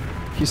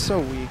 He's so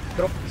weak.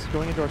 He's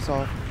going into our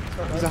saw.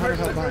 He's 100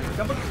 health behind.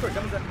 Jump up the square.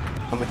 Jump up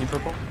I'm with you,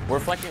 purple. We're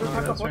flanking.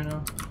 Oh, that's right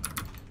now.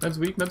 That's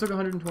weak. That took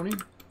 120.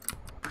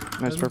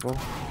 Nice purple.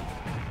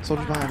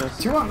 Soldiers behind us.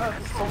 Two on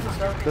that. Soldier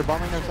scout. They're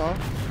bombing their saw.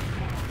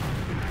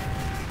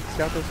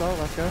 Scout their saw.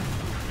 Last guy.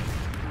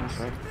 Nice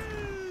shot.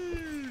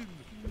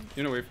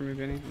 You know, wait for me,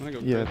 Benny. I'm gonna go.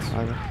 Yeah, beds.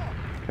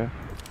 okay.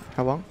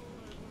 How long?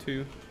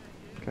 2.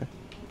 Okay. I'll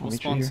We'll meet you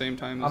spawn here. same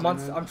time as I'm on.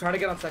 Ahmed. I'm trying to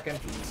get on second.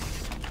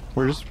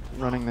 We're just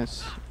running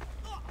this.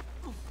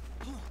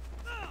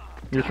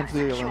 You're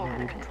completely alone,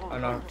 dude.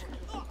 I'm not.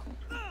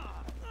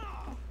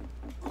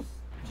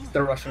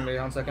 They're rushing me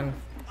on second.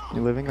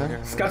 You living there?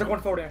 Scout at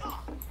 140.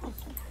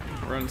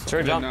 Run Sure,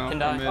 mid jump, now. can or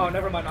die. mid. Oh,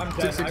 never mind. I'm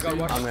dead. I 660.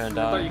 got rushed. I'm gonna I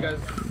die. thought you guys.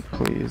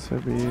 Please,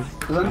 Habib. Is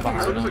anything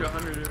Soda's hurt? like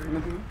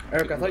 100.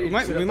 Eric, I thought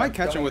you. We might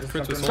catch him with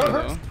crits with Soda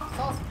though.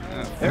 Sauce.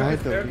 Yeah. I Eric,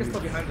 thought Eric is you-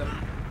 still behind them.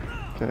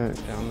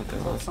 Okay. Yeah, I'm with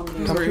it.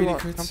 Somebody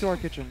Come to our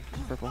kitchen,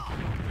 purple.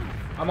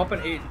 I'm up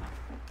in 8.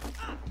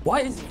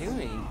 What is he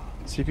doing?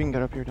 See if you can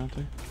get up here,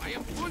 Dante.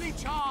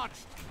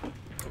 Oh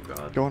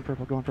god. Go on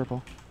purple, go on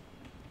purple.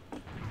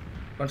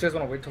 Don't you guys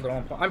want to wait till they're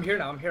on point? I'm here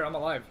now, I'm here, I'm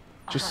alive.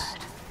 Just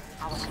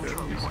Our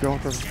control point. go on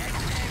purple.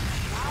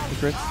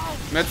 Chris,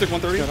 Magic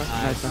 130. got him.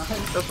 Nice.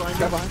 That's fine.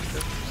 Got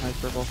behind.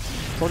 Nice purple.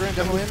 Soldier in,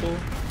 demo in.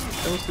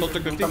 Soldier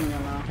 50. coming in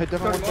now. Hit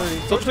demo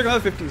 130. Soldier took another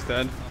 50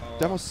 instead.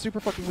 Demo's super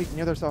fucking weak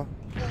near their cell.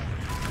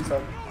 He's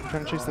up. I'm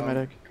trying to chase the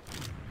medic.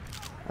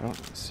 I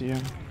don't see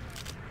him.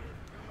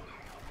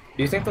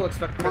 Do you think they'll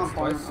expect Come on, crits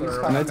twice? Paul,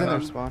 Or... I'm Ned's in their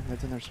No. spawn.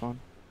 Ned's in their spawn.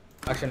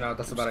 Actually, no,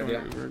 that's a bad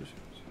idea.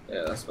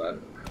 Yeah, that's bad.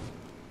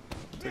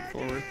 Take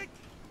forward.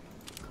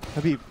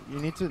 Habib, you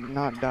need to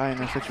not die in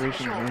this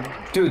situation, man.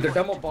 Dude, their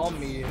demo bombed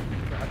me. I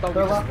thought we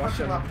They're just left, rushed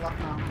pushing them. left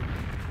now.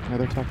 No,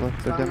 they're top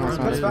left. Their demo's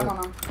not Push here back yet.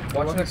 on them.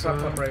 Watch next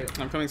top right.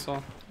 I'm coming, Saw.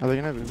 Are they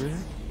gonna have Uber here?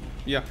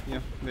 Yeah,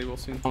 they will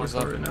soon. Almost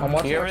up. right now. I'm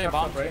watching Can you next get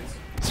top rid of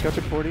right. Scout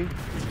took 40.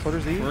 Soldier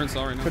Z. We're in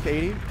Saw right now. Took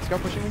 80.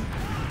 Scout pushing me.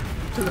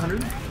 Took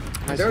 100.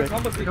 Nice They're pick.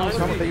 combo Z, Combo,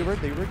 combo they Z.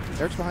 Ubered, they Ubered.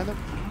 Eric's behind them.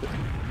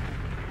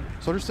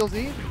 Soldier still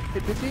Z.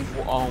 Hit 50.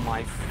 Oh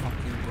my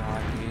fucking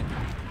god, dude.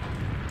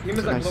 He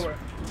was like Nice. lower.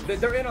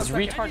 They're in on This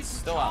second. retard's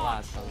still at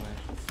last, by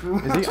the way.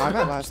 Is he? I'm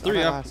at last. I'm Three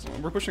at up. last.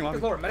 We're pushing Medic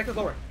is lobby. lower. Medic is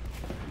lower.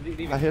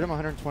 I hit him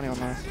 120 on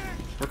last.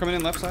 We're coming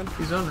in left side.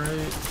 He's on right.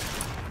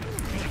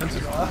 That's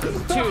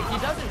Dude, he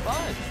doesn't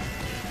budge.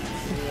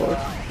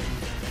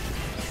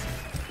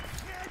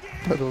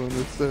 I don't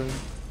understand.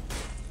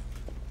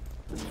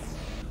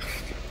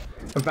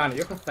 Vanny,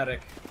 you're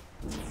pathetic.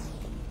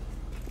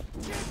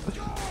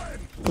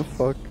 The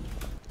fuck?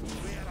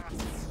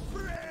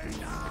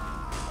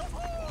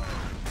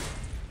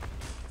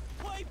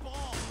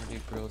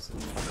 Already grills in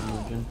fucking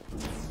moving.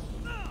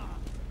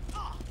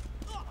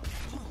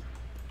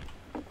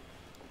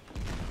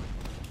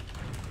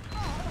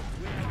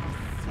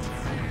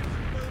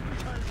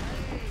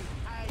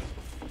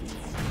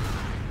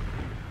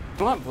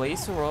 Do you want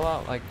Blaze to roll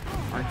out like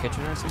our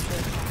kitchen or some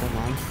shit? Don't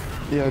mind.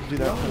 Yeah, do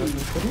that.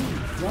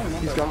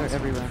 He's gone there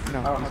every round.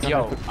 No, he's gone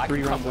Yo, there for I 3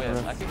 can rounds come in a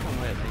with. row. I can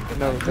come with. and get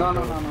No,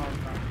 that. No.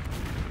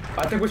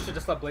 I think we should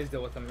just let Blaze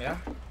deal with him, yeah?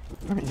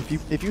 I mean,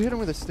 if you hit him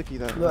with a sticky,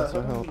 that's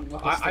what help.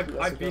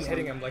 I've been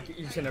hitting him like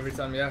each and every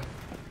time, yeah.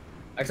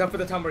 Except for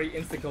the time where he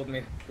insta-killed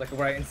me. Like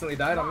where I instantly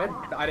died on mid.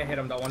 I didn't hit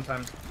him that one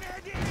time.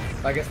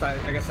 I guess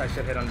I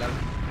should hit him then.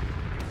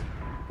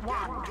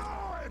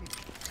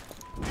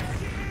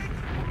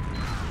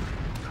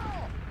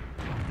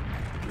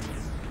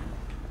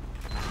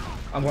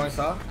 I'm going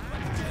saw.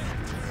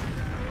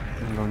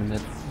 I'm going to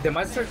mid. They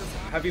might start just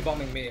heavy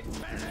bombing me.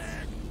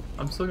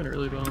 I'm still gonna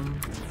early bomb.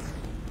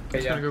 Okay,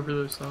 Just yeah. gonna go for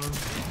their song.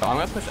 Oh, I'm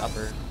gonna push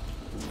upper.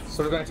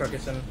 So we're going to our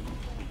kitchen.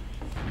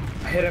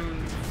 I hit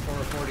him for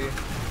 40.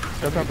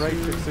 Scout top right,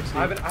 60.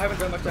 I haven't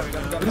done much damage. I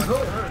haven't done He's much.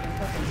 really hurt.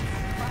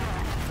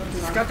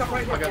 Scout top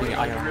right. I got here. him.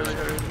 I got really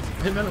hurt.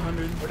 Hit him at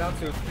 100. We're down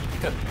 2.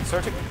 Good.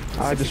 Start to.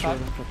 I 65. destroyed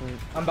him. Top right.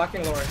 I'm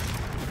backing lower.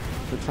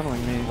 They're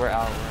tunneling me. We're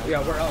out.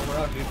 Yeah, we're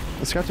out, dude.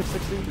 The scout took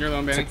 60. You're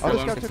alone, Banning. Oh, You're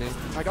the alone. scout took.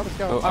 60. I got the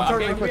scout. Oh, I'm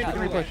sorry, I'm push,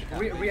 getting we can pushed.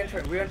 repush.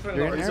 Re-entering You're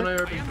in lower. He's here? on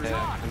IR open first.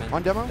 Yeah, I'm in.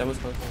 On demo? That was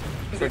close.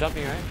 So we're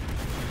dumping, right?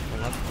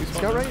 We're left.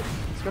 Scout right.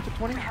 Scout took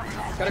 20.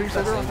 Two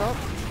soldier on top.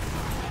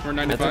 We're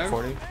Mid took 95.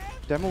 40.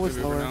 Demo was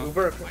Maybe we're lower. now.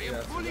 Uber.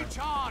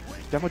 Yeah.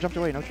 Demo jumped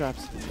away. No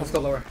traps. Let's go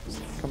lower.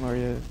 Come lower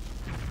yet.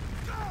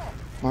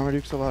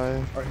 Marmaduke's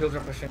alive. Our heals are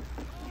pushing.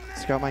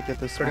 Scout might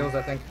get this 30 one.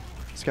 heals, I think.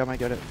 Scout might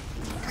get it.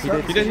 He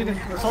did.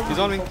 He's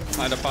on me.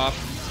 I had to pop.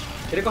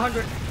 Hit it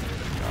 100.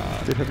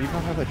 Did Habib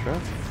not have that trap?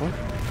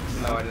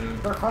 What? No, I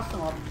didn't. They're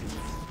custom up.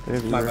 They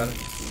have My Uber. bad.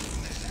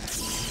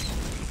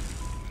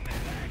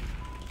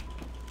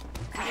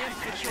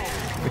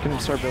 We can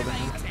start building.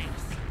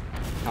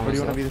 Where do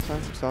you want to be this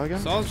time? Saw again?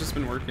 Saw's just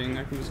been working.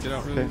 I can just get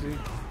out really Okay. easy.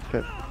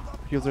 Okay.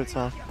 Heals are at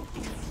Saw.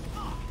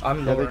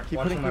 I'm Yeah, lower. they keep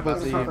Watching putting my people at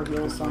back. Z Start and for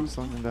heals, just like son.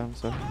 slowing them down,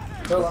 so.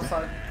 They're left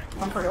side.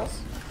 Come for heals.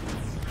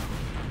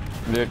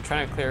 They're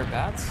trying to clear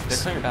bats. They're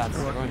clearing bats.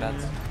 They're going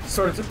bats.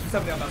 Sorry, it's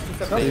 270 on that.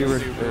 270. They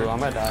were, Ooh, I'm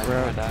gonna die. I'm we're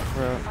gonna out. die.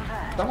 We're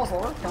out. Demo's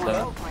lower. Come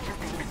Yeah. on. Point is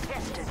being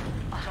contested.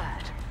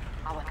 Alert.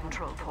 Our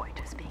control point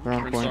is being We're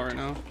on We're in point. Saw right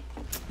now.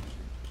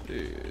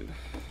 Dude.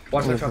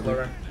 Watch the trap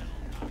lower.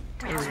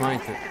 We're spawning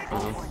to.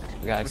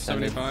 We got We're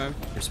extended. 75.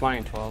 We're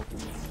spawning 12.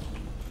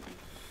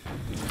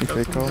 You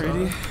fake call.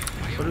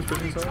 Soldier's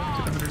pushing side. Took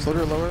 100.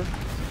 Soldier lower.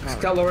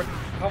 Scout lower.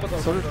 Combo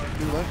lower. Soldier,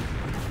 do left.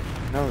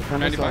 No, turn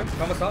this 95. off.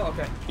 Combo saw?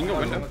 Okay. You can go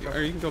window.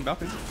 Or you can go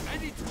balcony.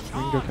 You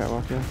can go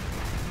catwalk, yeah.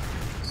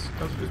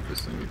 Scout's just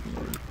pissing me from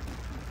lower.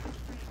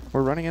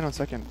 We're running in on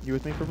second. You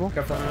with me, Purple?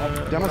 Careful.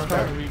 Demo's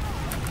cracked. Weak.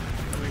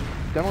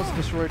 Demo's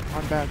destroyed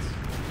on bats.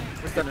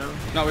 No.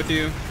 Not with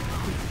you.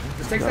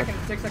 Just take second.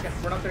 Take second.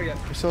 We're not there yet.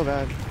 We're still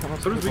bad. Come up,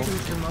 Soldier's weak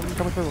Purple. in lobby.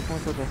 Come with Purple, come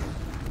with Purple.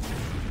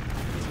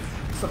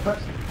 It's a pit.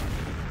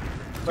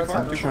 Right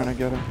I'm side. trying to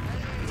get him.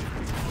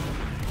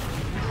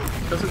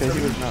 Scout's at Okay, he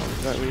 70. was not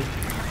that weak.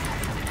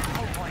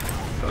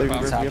 Leave, we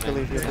have to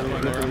leave, we have to leave, we Lower.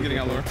 have to I'm leave. getting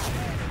out lower.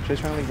 Chase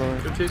trying to leave lower.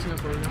 They're chasing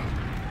us lower.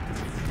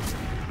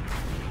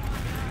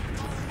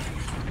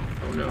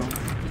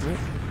 No.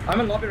 I'm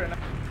in lobby right now.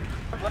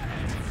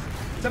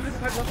 Somebody's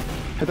pipe left.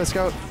 Hit that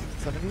scout.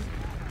 70.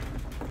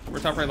 We're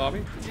top right lobby.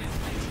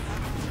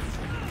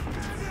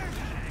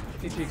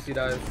 If he peeks, he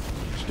dies.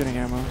 Just getting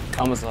ammo.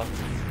 Almost left.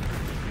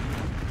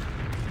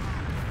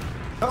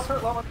 Just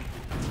hurt lower.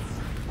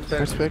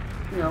 First pick.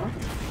 You know me?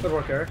 Good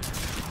work, Eric.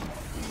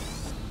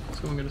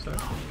 Someone get a sec.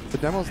 The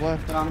demo's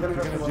left. And I'm gonna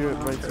go We're for gonna do it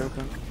lower. right's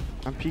open.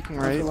 I'm peeking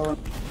Go for right. lower.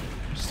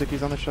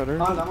 Sticky's on the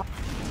shutter. On demo.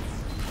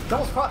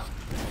 Demo's crushed.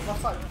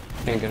 Left side.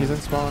 Can't get He's him.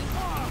 in spawn.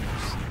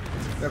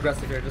 You're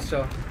aggressive here, just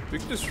chill. We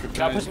can just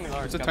Scout pushing me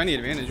lower. It's a Scout. tiny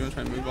advantage. You want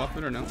to try and move off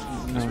it or no?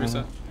 Just No.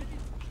 reset.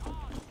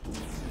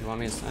 You want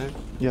me to snipe?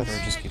 Yes.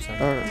 Or just keep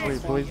sniping? Or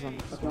wait, Blaze on.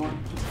 That's the one.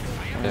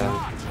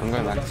 Yeah. I'm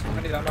going back to I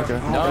spawn. need ammo. Okay.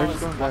 No, Eric's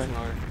it's going back. watching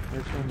lower.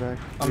 Eric's going back.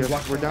 I'm Yeah,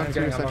 watching- we're down I'm 2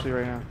 getting ammo. essentially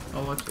right now.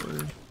 I'll watch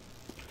later.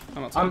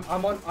 I'm outside.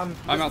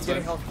 I'm outside.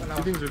 getting health now.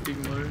 Two things are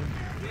peeking lower.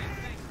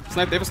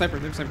 Snipe. They have a sniper.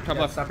 They have a sniper. Top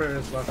Yeah, left. sniper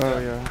is left. Oh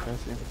yeah, okay, I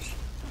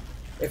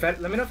see.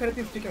 Let me know if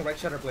anything's peeking right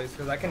shutter, please,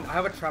 because I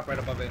have a trap right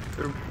above it.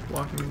 They're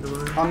walking into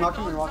lower. I'm not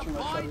gonna be watching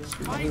that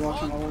shutter. I'll be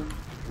watching lower.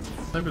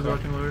 Sniper's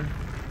walking lower.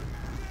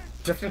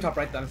 Drifting top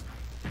right then.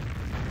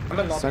 I'm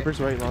in lobby. Sniper's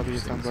right lobby, it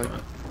sounds like.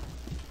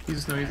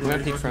 He's I'm lower.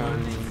 gonna peek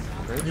from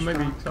bridge. He might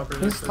be top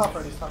right. He's top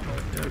right, he's top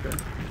right. Yeah, okay.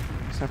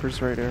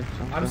 Sniper's right there.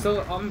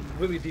 I'm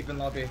really deep in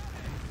lobby.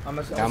 I'm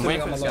Yeah, I'm assuming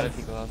waiting for I'm this guy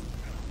to alone.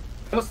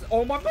 peek left.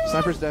 Oh my god!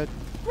 Sniper's dead.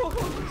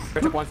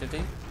 Bridge up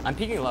 150. I'm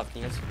peeking left.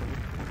 Can you guys?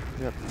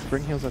 Yep.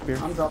 Bring heals up here.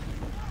 I'm dropped.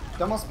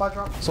 Demo spot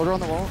drop. Soldier on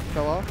the wall.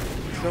 Fell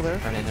off. Still there.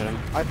 Alright, hit him.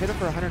 I hit him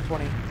for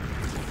 120.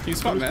 He's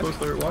spot Someone's mad.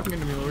 close lower. Walking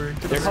into me lower.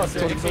 They're close.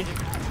 They're exchanging.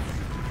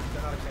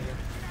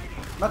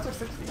 Metric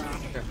 60 now.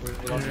 Okay, we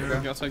lost Yeah. you, Get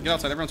okay. outside. Get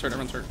outside. Everyone's hurt.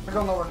 Everyone's hurt. We're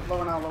going lower,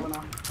 lower now.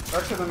 Or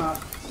actually they're not.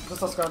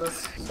 Just let's go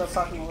this. Start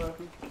stocking lower, I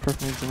think.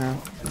 Perfect needs an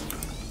arrow.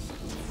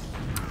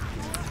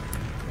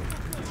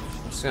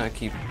 I'm just gonna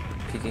keep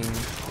peeking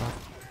left.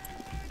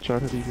 Try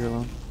to leave you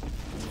alone.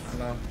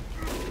 No.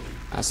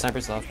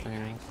 Sniper's left. I'm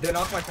hearing. They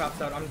knocked my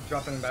traps out. I'm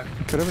dropping back.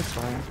 Could have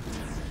expired.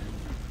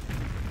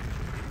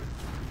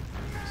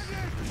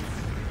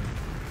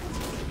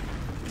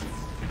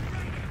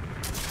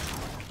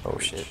 Oh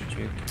shit,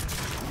 juke.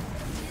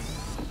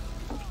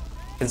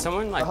 Can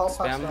someone like The whole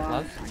spam fight's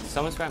left?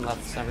 Someone spam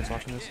left. Sniper's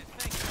watching this.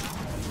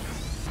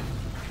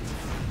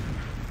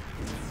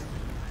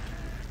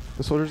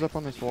 The soldier's up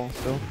on this wall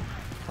still.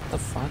 What the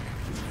fuck?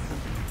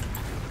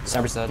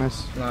 Sniper's dead.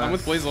 Nice. I'm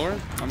with Blaze lower.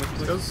 I'm with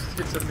Blaze. Those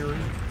hit 70 lower.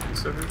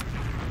 He's so hurt.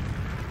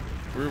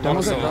 We're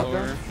Demo's walking at drop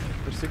lower. down.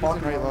 There's stickies in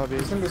Walking right lower. lobby.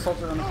 There's gonna be a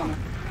soldier in the corner.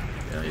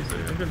 Yeah, he's there.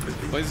 I'm getting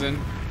 50. Blaze in.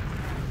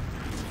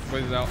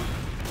 Blaze is out.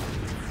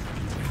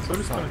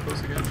 Soldier's kind of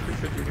close again.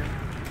 50 again.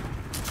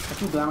 I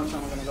think damage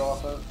I'm gonna go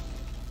off it.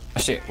 Oh,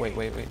 shit, wait.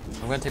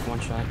 I'm gonna take one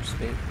shot. Just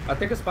wait. I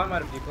think a spot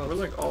might have We're declosed.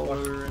 like all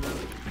lower right now.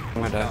 I'm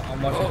gonna die.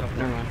 I'm watching Oh, them.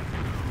 never mind.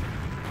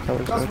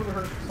 Color's That's dead. really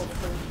hurt. Soldier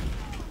free.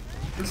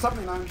 There's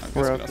 79.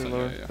 We're Let's out get through outside,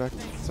 lower. yeah. Back.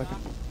 Second.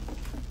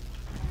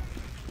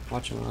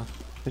 Watching left.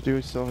 They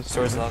do still have a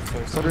Swords left.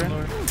 Swords Soldier left.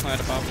 in. I had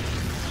a pop.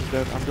 He's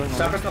dead. I'm going lower.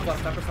 Sniper's top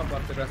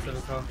left, aggressive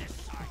as hell.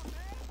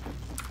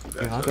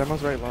 You hot?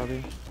 Demo's right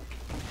lobby.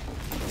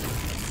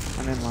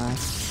 I'm in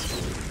last.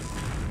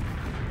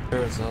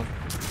 Swords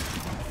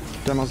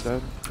left. Demo's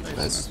dead.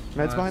 Nice.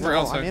 Med's behind the We're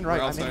wall. outside, I'm in we're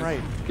right. I'm outside. in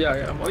right.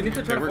 Yeah. We need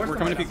to try to we're force them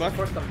coming to right peek now. left.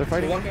 Force them. They're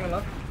fighting. We're walking on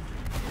left.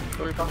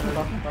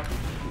 Talking.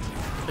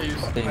 They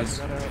use. They use.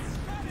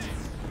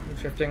 I'm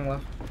shifting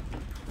left.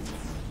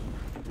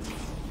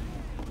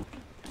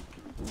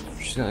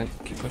 She's gonna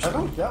keep I pushing.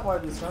 don't get why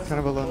these guys. Kind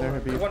of alone there, We're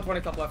Habib.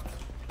 120 top left.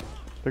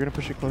 They're gonna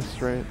push it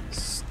close right.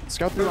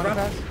 Scout through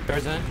underpass.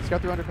 Swords in.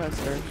 Scout through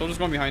underpass. Eric. Soldier's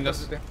going behind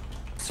us.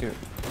 Shoot.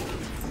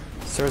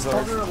 Swords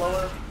lower. Soldier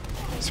lower.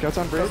 Scouts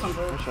on bridge. Scouts on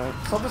bridge. Nice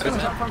shot. Soldier's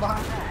gonna jump from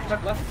behind.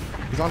 Check left.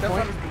 He's on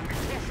point.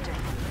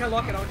 Can't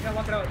lock it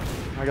out.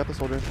 I got the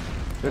soldier.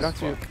 They're down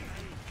two.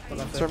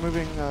 Start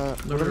moving.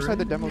 Whatever side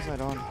the demo's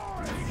not on.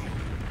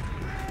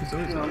 He's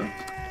always on.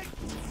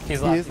 He's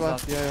He left. is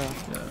left. Yeah.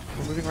 Yeah.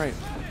 We're moving right.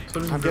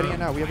 Soldier's I'm getting it down.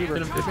 now. We have Eber.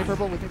 Hit him, With me hit him.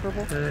 purple. With me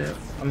purple. Yeah.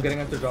 I'm getting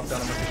into drop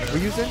down. We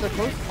use it. They're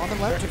close. On the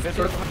left.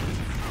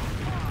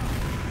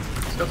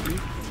 Scout's weak.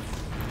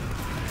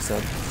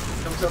 Sub.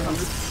 Come to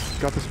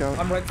 100. Got the scout.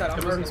 I'm right side. I'm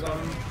Demo's in hurt as well.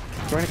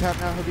 spawn. Going to cap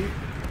now, Habib.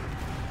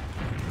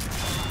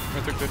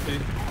 Metric 50.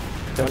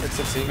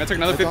 160. Metric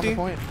another It's on the 50.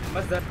 point.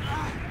 That's dead.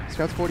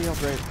 Scout's 40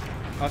 health right.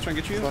 I'll try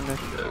and get you. It's on me.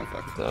 Oh,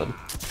 fuck. Dead.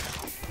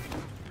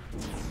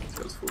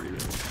 Scout's 40 right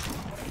now.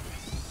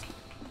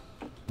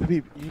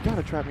 Habib, you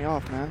gotta trap me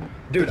off, man.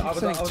 Dude, They keep I was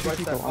sending right two side.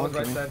 people I was onto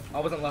right me. side. I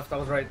wasn't left. I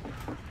was right.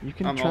 You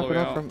can I'm all trap the it way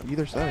off out. from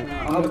either side. I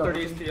have a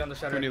 30 HP on the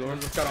shutter. 20 lower.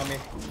 There's a scout on me.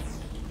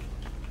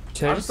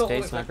 Should I I'm just still stay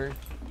holding sniper?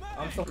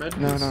 I'm still. Med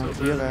No, is no,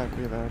 so be bad. bad,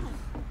 be bad.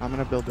 I'm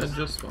gonna build Med this.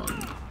 just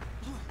spawned.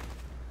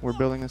 We're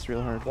building this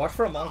real hard. Watch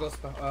for a Mongol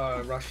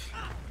rush.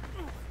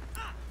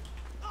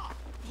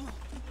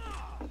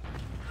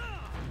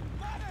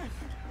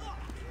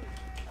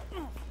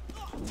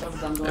 They have a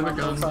gun They going have a on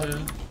gun, outside.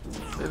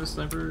 yeah. They have a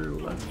sniper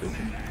left. I think.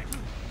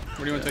 Where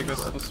do you want to take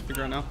this? Let's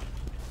figure out now.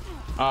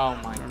 Oh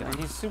my god.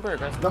 He's super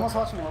aggressive. Demo's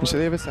watching lower. You say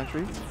they have a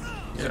sentry?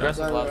 He's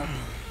aggressive Yeah, left.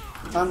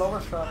 I'm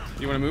lower strapped.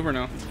 You want to move or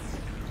no?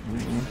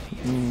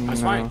 I'm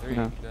spying three,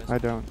 no, you guys. I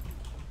don't.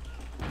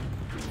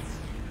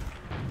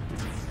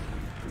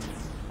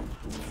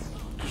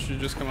 Should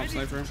just come up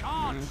sniper.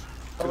 Yeah.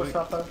 Lower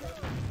strapped there.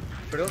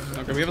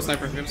 Okay, we have a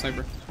sniper. We have a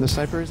sniper. The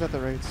sniper is at the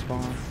right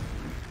spawn.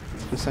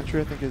 The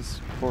sentry I think is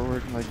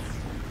forward, like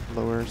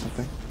lower or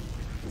something.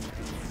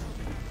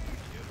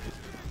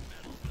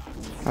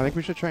 I think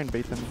we should try and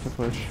bait them to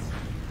push.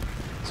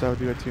 So I would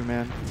do a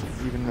 2-man,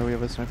 even though we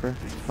have a sniper.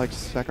 Like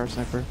stack our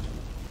sniper.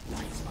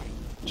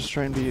 Just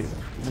try and be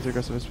as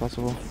aggressive as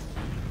possible.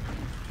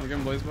 I'll give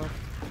him blaze buff.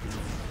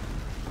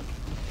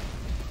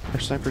 Our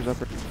sniper's up.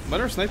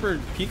 Let our sniper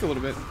peek a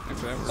little bit.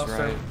 Actually, that That's was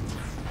right.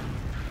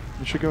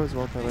 You should go as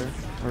well, Tyler.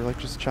 Or like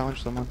just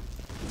challenge someone.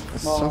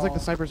 It No. sounds like the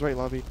sniper's right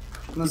lobby.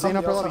 And He's in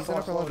upper lobby, else he's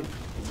in upper lobby.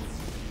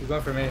 He's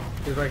going for me.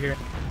 He's right here.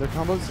 Their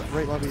combo's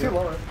right lobby. Too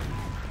lower.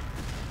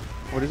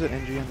 What is it?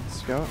 NG and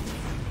Scout?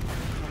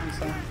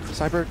 Nothing so.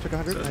 Sniper took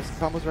 100. Nice.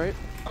 Combo's right.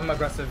 I'm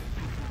aggressive.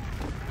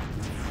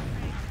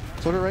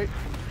 Soldier right.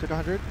 Took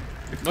 100.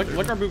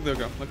 Let our boogler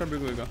go. Let our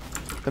boogler go.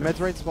 The med's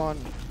right spawn.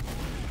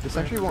 The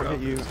sentry won't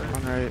hit you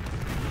on right.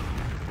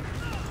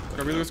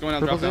 Our boogler's going out.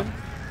 Drop Purple's in. down.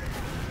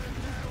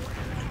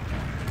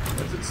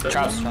 Is it 7?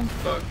 Charles.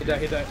 Fuck. He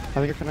died, he died. I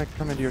think you're gonna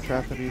come into your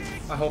trap maybe.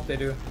 I hope they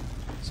do.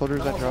 Soldiers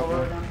at drop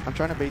lower now. again. I'm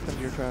trying to bait them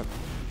to your trap.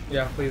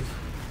 Yeah, please.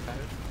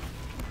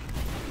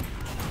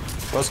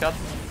 Well, Scott.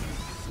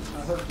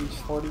 I heard beach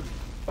 40.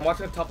 I'm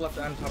watching the top left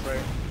and top right.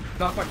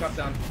 Knock my trap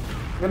down.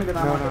 I'm gonna go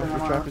down. No, I'm no, getting your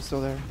ammo. trap is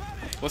still there.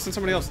 Let's send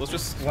somebody else. Let's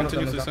just One of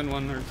them continuously is send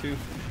one or two.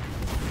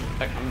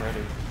 Heck, I'm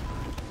ready.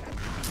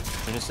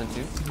 I just sent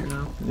 2. Here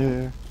now.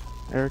 Yeah.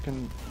 Eric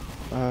and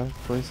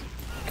please.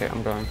 Okay,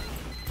 I'm going.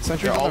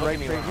 Sentry's They're all on the right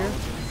looking right around.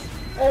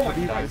 here. Oh my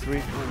Beef god. is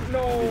weak. No!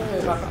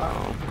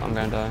 Oh, I'm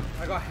gonna die.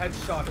 I got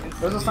headshot instantly.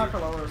 There's a sniper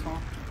lower as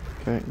well.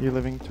 Okay, you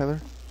living,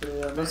 Tyler?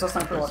 Yeah, there's a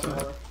sniper watching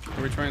lower.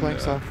 Are we trying Playing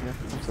to? soft, yeah,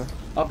 playing soft.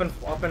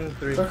 Up in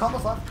 3. Their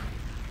combos left.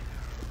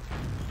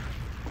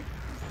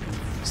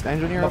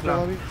 Engineer Up upper now.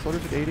 lobby. Soldier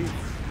took 80.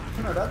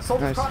 They're dead.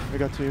 Soldier Nice, caught. we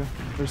got 2.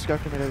 There's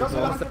Scout committed Scout's as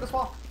got well. under this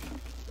wall.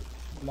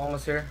 I'm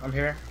almost here. I'm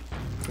here.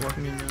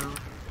 Walking in now.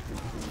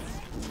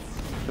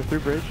 They're through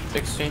bridge.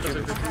 Exchange your...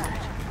 Oh,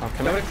 come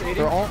Coming here. to 80.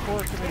 They're all 4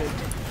 committed.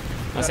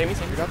 No, save me,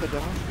 save We me. got the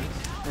demo.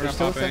 We're There's not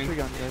still a popping. sentry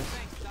gun, guys.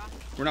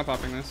 We're not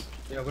popping this.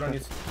 Yeah, we don't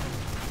need.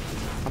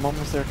 I'm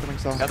almost there, coming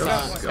south. Scout's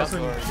Scout's- on. Scout's Scout's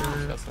on- lower.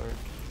 yeah. Scout's lower.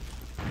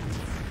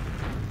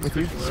 With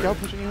you, Pushing Scout lower.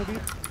 pushing you,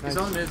 Habib? He's Nice.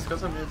 on mid.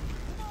 Scout's on mid.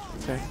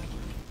 Okay.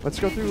 Let's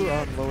go through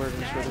lower and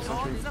destroy the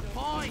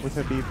sentry with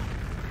Habib.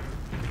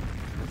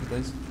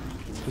 Please.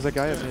 There's a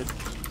guy at mid.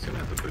 He's gonna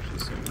have to push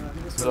this soon.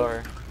 He's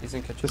lower. He's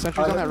in The kitchen.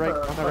 sentry's on that looking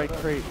right, for- on that right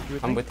crate. You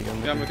would I'm think? with you.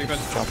 Yeah, I'm with you,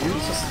 Just guys. drop He's him.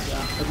 just,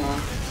 yeah, good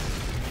one.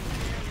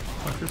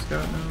 Watch your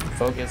Scout now.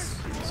 Focus.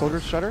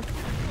 Soldier's shutter.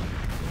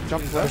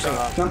 Jump left. Pushing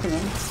up. Jumping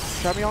in.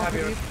 Trap me off, Have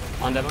you- Habib.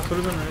 On demo.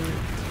 Soldier's on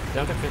right.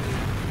 Down to 50.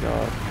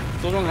 God.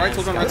 Soldier on the right.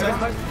 Soldier on the right Take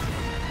side.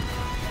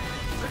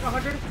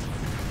 100.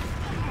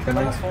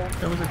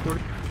 That was like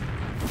 40.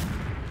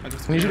 I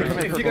just I need you to If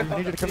commit you purple. get I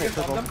need you to commit if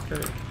you purple. get them,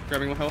 Okay.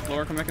 grabbing health.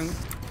 Lower. Come back in.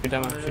 Good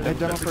demo. Yeah. Good I demo.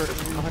 demo for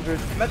 100.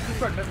 Med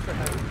spread, med spread.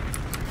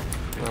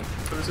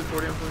 So this is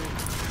 40 on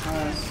 40.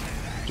 Nice.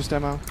 Just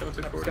demo. That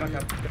took 40. Get on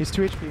cap. He's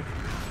 2 HP.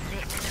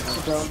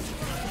 Good job.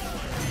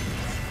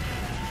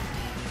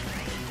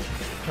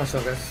 What's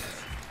up, guys?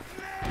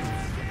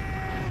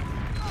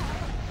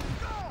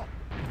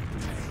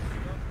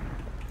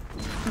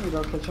 Let me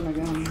go kitchen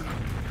again.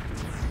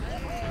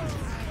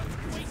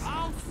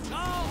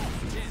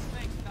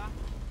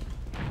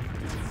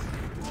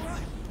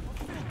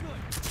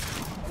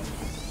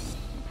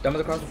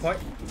 Demo's across the point.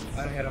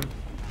 I didn't hit him.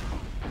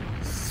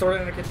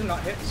 Sorted in the kitchen,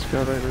 not hit.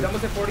 Scout right here.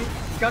 Demo's hit 40.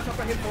 Scout top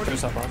right hit 40.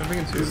 Finish up on. Jumping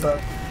in 2. He's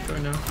dead.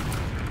 Going now.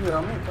 Yeah,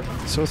 I'm in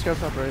kitchen. So Scout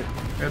top right.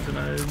 Got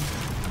denied.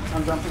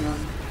 I'm jumping in.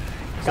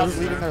 Soldier's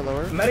leading there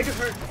lower. Medic is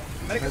hurt.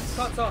 Medic is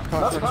caught off. Caught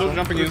That's from Soldier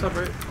jumping in.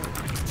 Soldier's up right.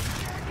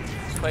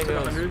 Play Took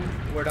heals.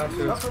 100. We're down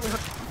 2. That's really hurt.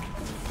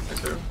 Nice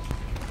throw.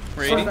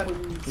 We're Sorry, 80.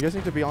 that- You guys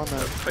need to be on the.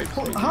 Fight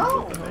speed. How?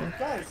 What the hell?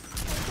 Guys.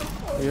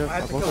 Yeah, I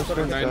have to both kill our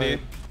Soldier. squads 90. died.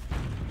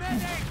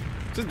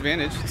 This is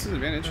advantage. This is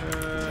advantage.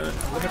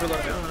 Look at the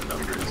look.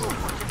 Numbers.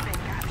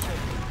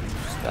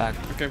 Back.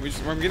 Okay,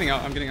 I'm getting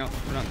out. I'm getting out.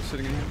 We're not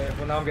sitting in here. Okay,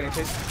 well now I'm getting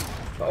chased.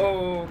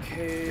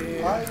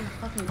 Okay. Why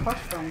fucking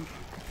clutch them?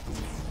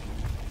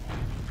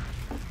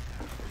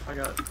 I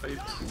got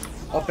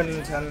fights. Up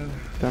in 10.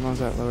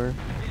 Demo's at lower.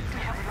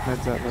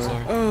 Med's at lower.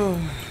 Sorry.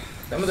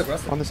 Demo's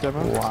aggressive. On this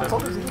demo. Wow.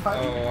 Soldier's in fight.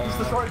 Oh, He's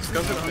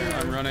destroyed. Okay,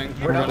 I'm running.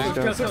 We're I'm down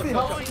running. Let's go. 60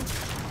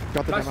 health.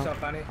 Got the Nice demo. job,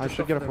 Fanny. I Good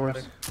should get a stuff for the force.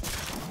 medic.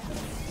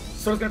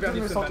 Soldier's gonna be on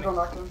you soon, Soldier Fanny.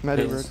 going back in. Med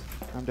Yes. injured.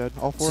 I'm dead.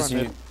 All 4 Just on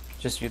you. mid.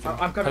 Just you three. I'm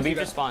coming to Habib you just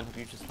guys. spawned.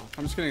 Habib just spawned.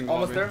 I'm just getting in the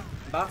Almost lobby. there.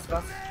 Bats,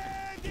 bats.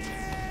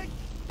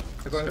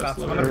 They're going Scout's bats.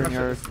 I'm lower. under They're in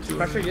pressure. yard. Two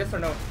Pressure, on yes or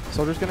no?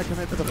 Soldier's gonna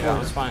commit to the Yeah,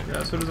 force. it's fine.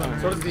 Yeah, so does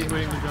on So right. does He's he.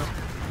 waiting to jump.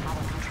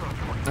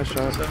 Nice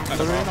shot.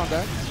 Soldier in on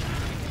deck.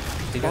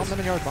 You Bomb guys. them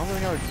in yards. Bomb them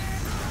in yards.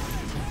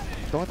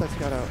 Don't let that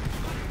scout out.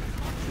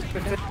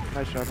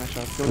 Nice shot. Nice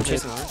shot. Go I'm with it.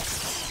 chasing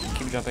orange.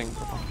 Keep jumping.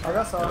 I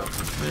got saw.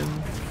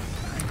 Then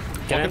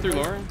Get Walking in.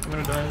 through lower. I'm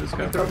gonna die to this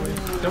guy probably.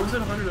 That was at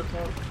 100 up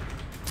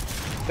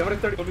top. They were at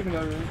 30. Opening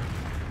that room.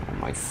 Oh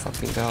my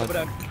fucking Over god.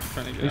 there.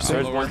 Trying to You get said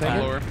out lower. one time.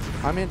 Lower.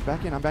 I'm in,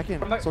 back in, I'm back in.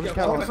 Come back. Soldier's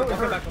Yeah, cat. come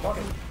back, come back.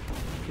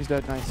 He's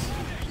dead, nice.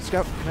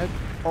 Scout, mid.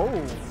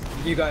 Oh!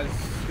 You guys,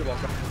 you're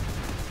welcome.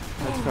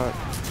 That's caught.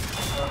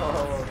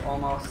 Oh,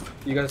 almost.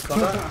 You guys saw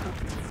that?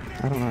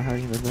 I don't know how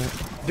you did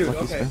that. Dude, Lucky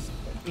okay. spin.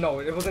 No,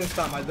 it wasn't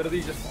spam. I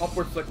literally just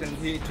upward flicked and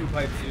he ate 2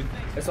 pipes, dude.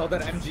 It's all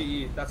that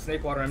MGE, that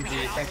snake water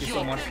MGE. Thank you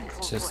so much.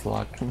 Just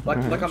luck. Like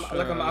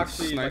I'm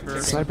actually like,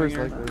 Sniper. Sniper's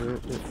Here.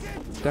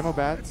 like demo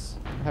bats.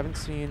 Haven't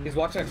seen. he's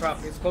watching a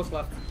trap. He's close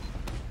left.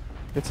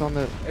 It's on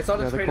the. It's on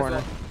the yeah, the trade as corner.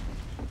 well.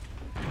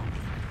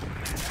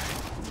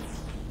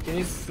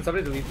 Can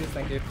somebody delete this?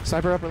 Thank you.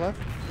 Sniper upper left.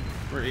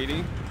 We're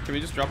 80. Can we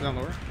just drop it down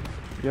lower?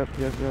 Yep.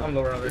 I'm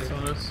lower already. They saw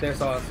us. They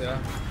saw us,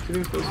 yeah.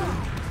 Shooting closer.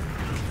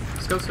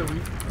 Scout's so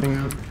weak.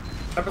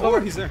 Sniper Oh,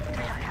 lower. he's there.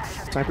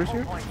 Sniper's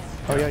here.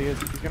 Oh yeah, he is.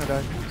 He's gonna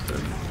die.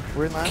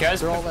 We're in last. You guys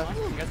They're all pick- left.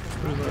 you guys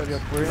Yep,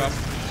 yep, we're in. Drop.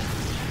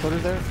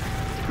 Soldier's there.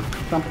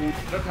 Company.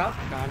 No cap.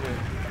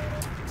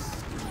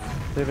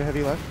 They have a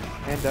heavy left.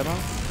 And demo.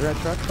 They're at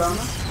truck. Down.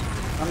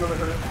 I'm over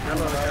here. I'm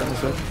over On the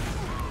here.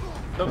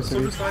 switch. No,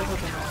 Silver Sky's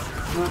up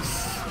on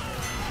Nice.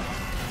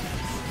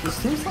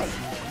 This team's like,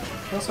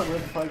 feels so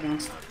weird to play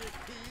against.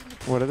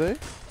 What are they?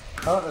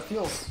 Oh, it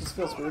just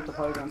feels weird to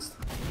play against.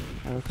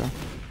 Okay.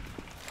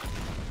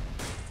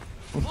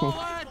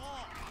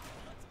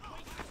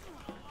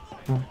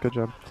 Oh, good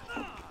job.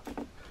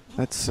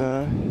 That's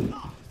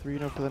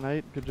 3-0 for the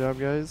night. Good job,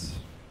 guys.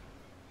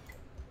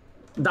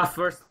 That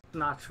first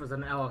match was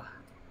an L.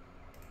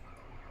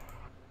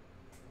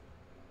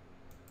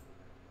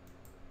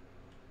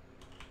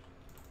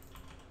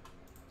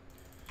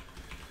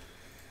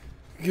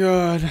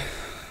 God.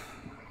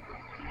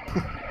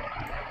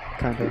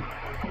 Kinda.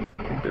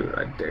 Dude,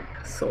 I dick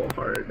so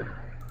hard.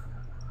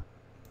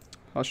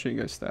 I'll show you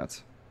guys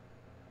stats.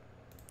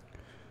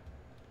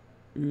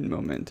 Un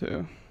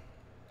momento.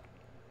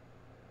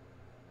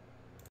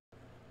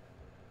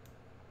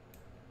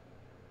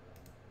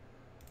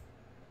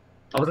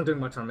 I wasn't doing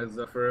much on mids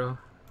though, for real.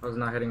 I was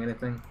not hitting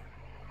anything.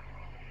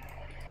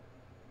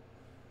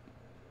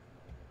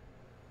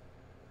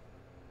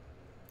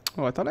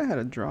 Oh, I thought I had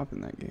a drop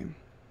in that game.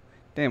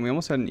 Damn, we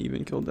almost had an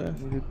even kill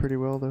death. You did pretty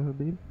well, though,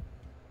 Habib.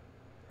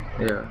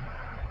 Yeah.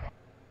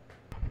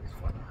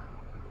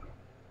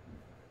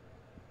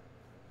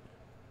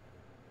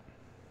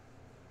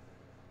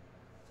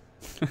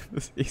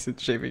 This isn't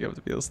shaping up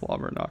to be a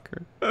slobber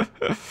knocker.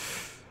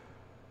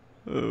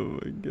 Oh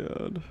my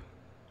god.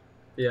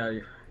 Yeah,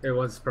 it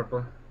was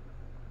purple.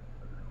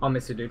 I'll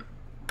miss you, dude.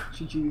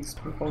 GG's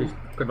purple.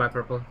 Goodbye,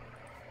 purple.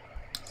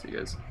 See you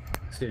guys.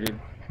 See you, dude.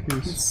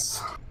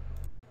 Peace.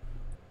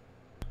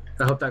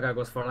 I hope that guy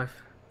goes for life.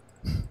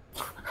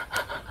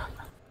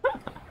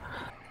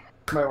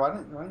 Wait, why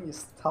didn't you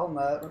tell him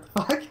that? What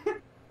the fuck?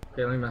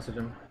 Okay, let me message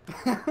him.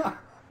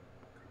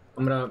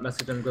 I'm gonna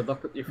message him. Good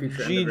luck with your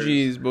future endeavors.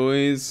 GG's,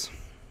 boys.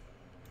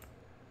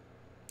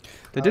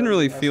 That didn't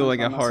really I feel sent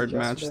like a my hard message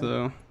match, yesterday.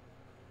 though.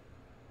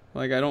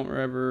 Like, I don't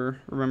ever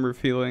remember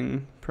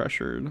feeling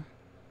pressured.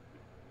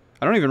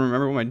 I don't even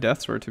remember what my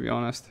deaths were, to be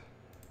honest.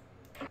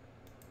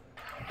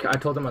 I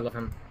told him I love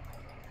him.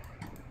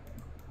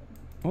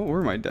 What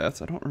were my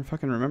deaths? I don't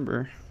fucking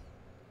remember.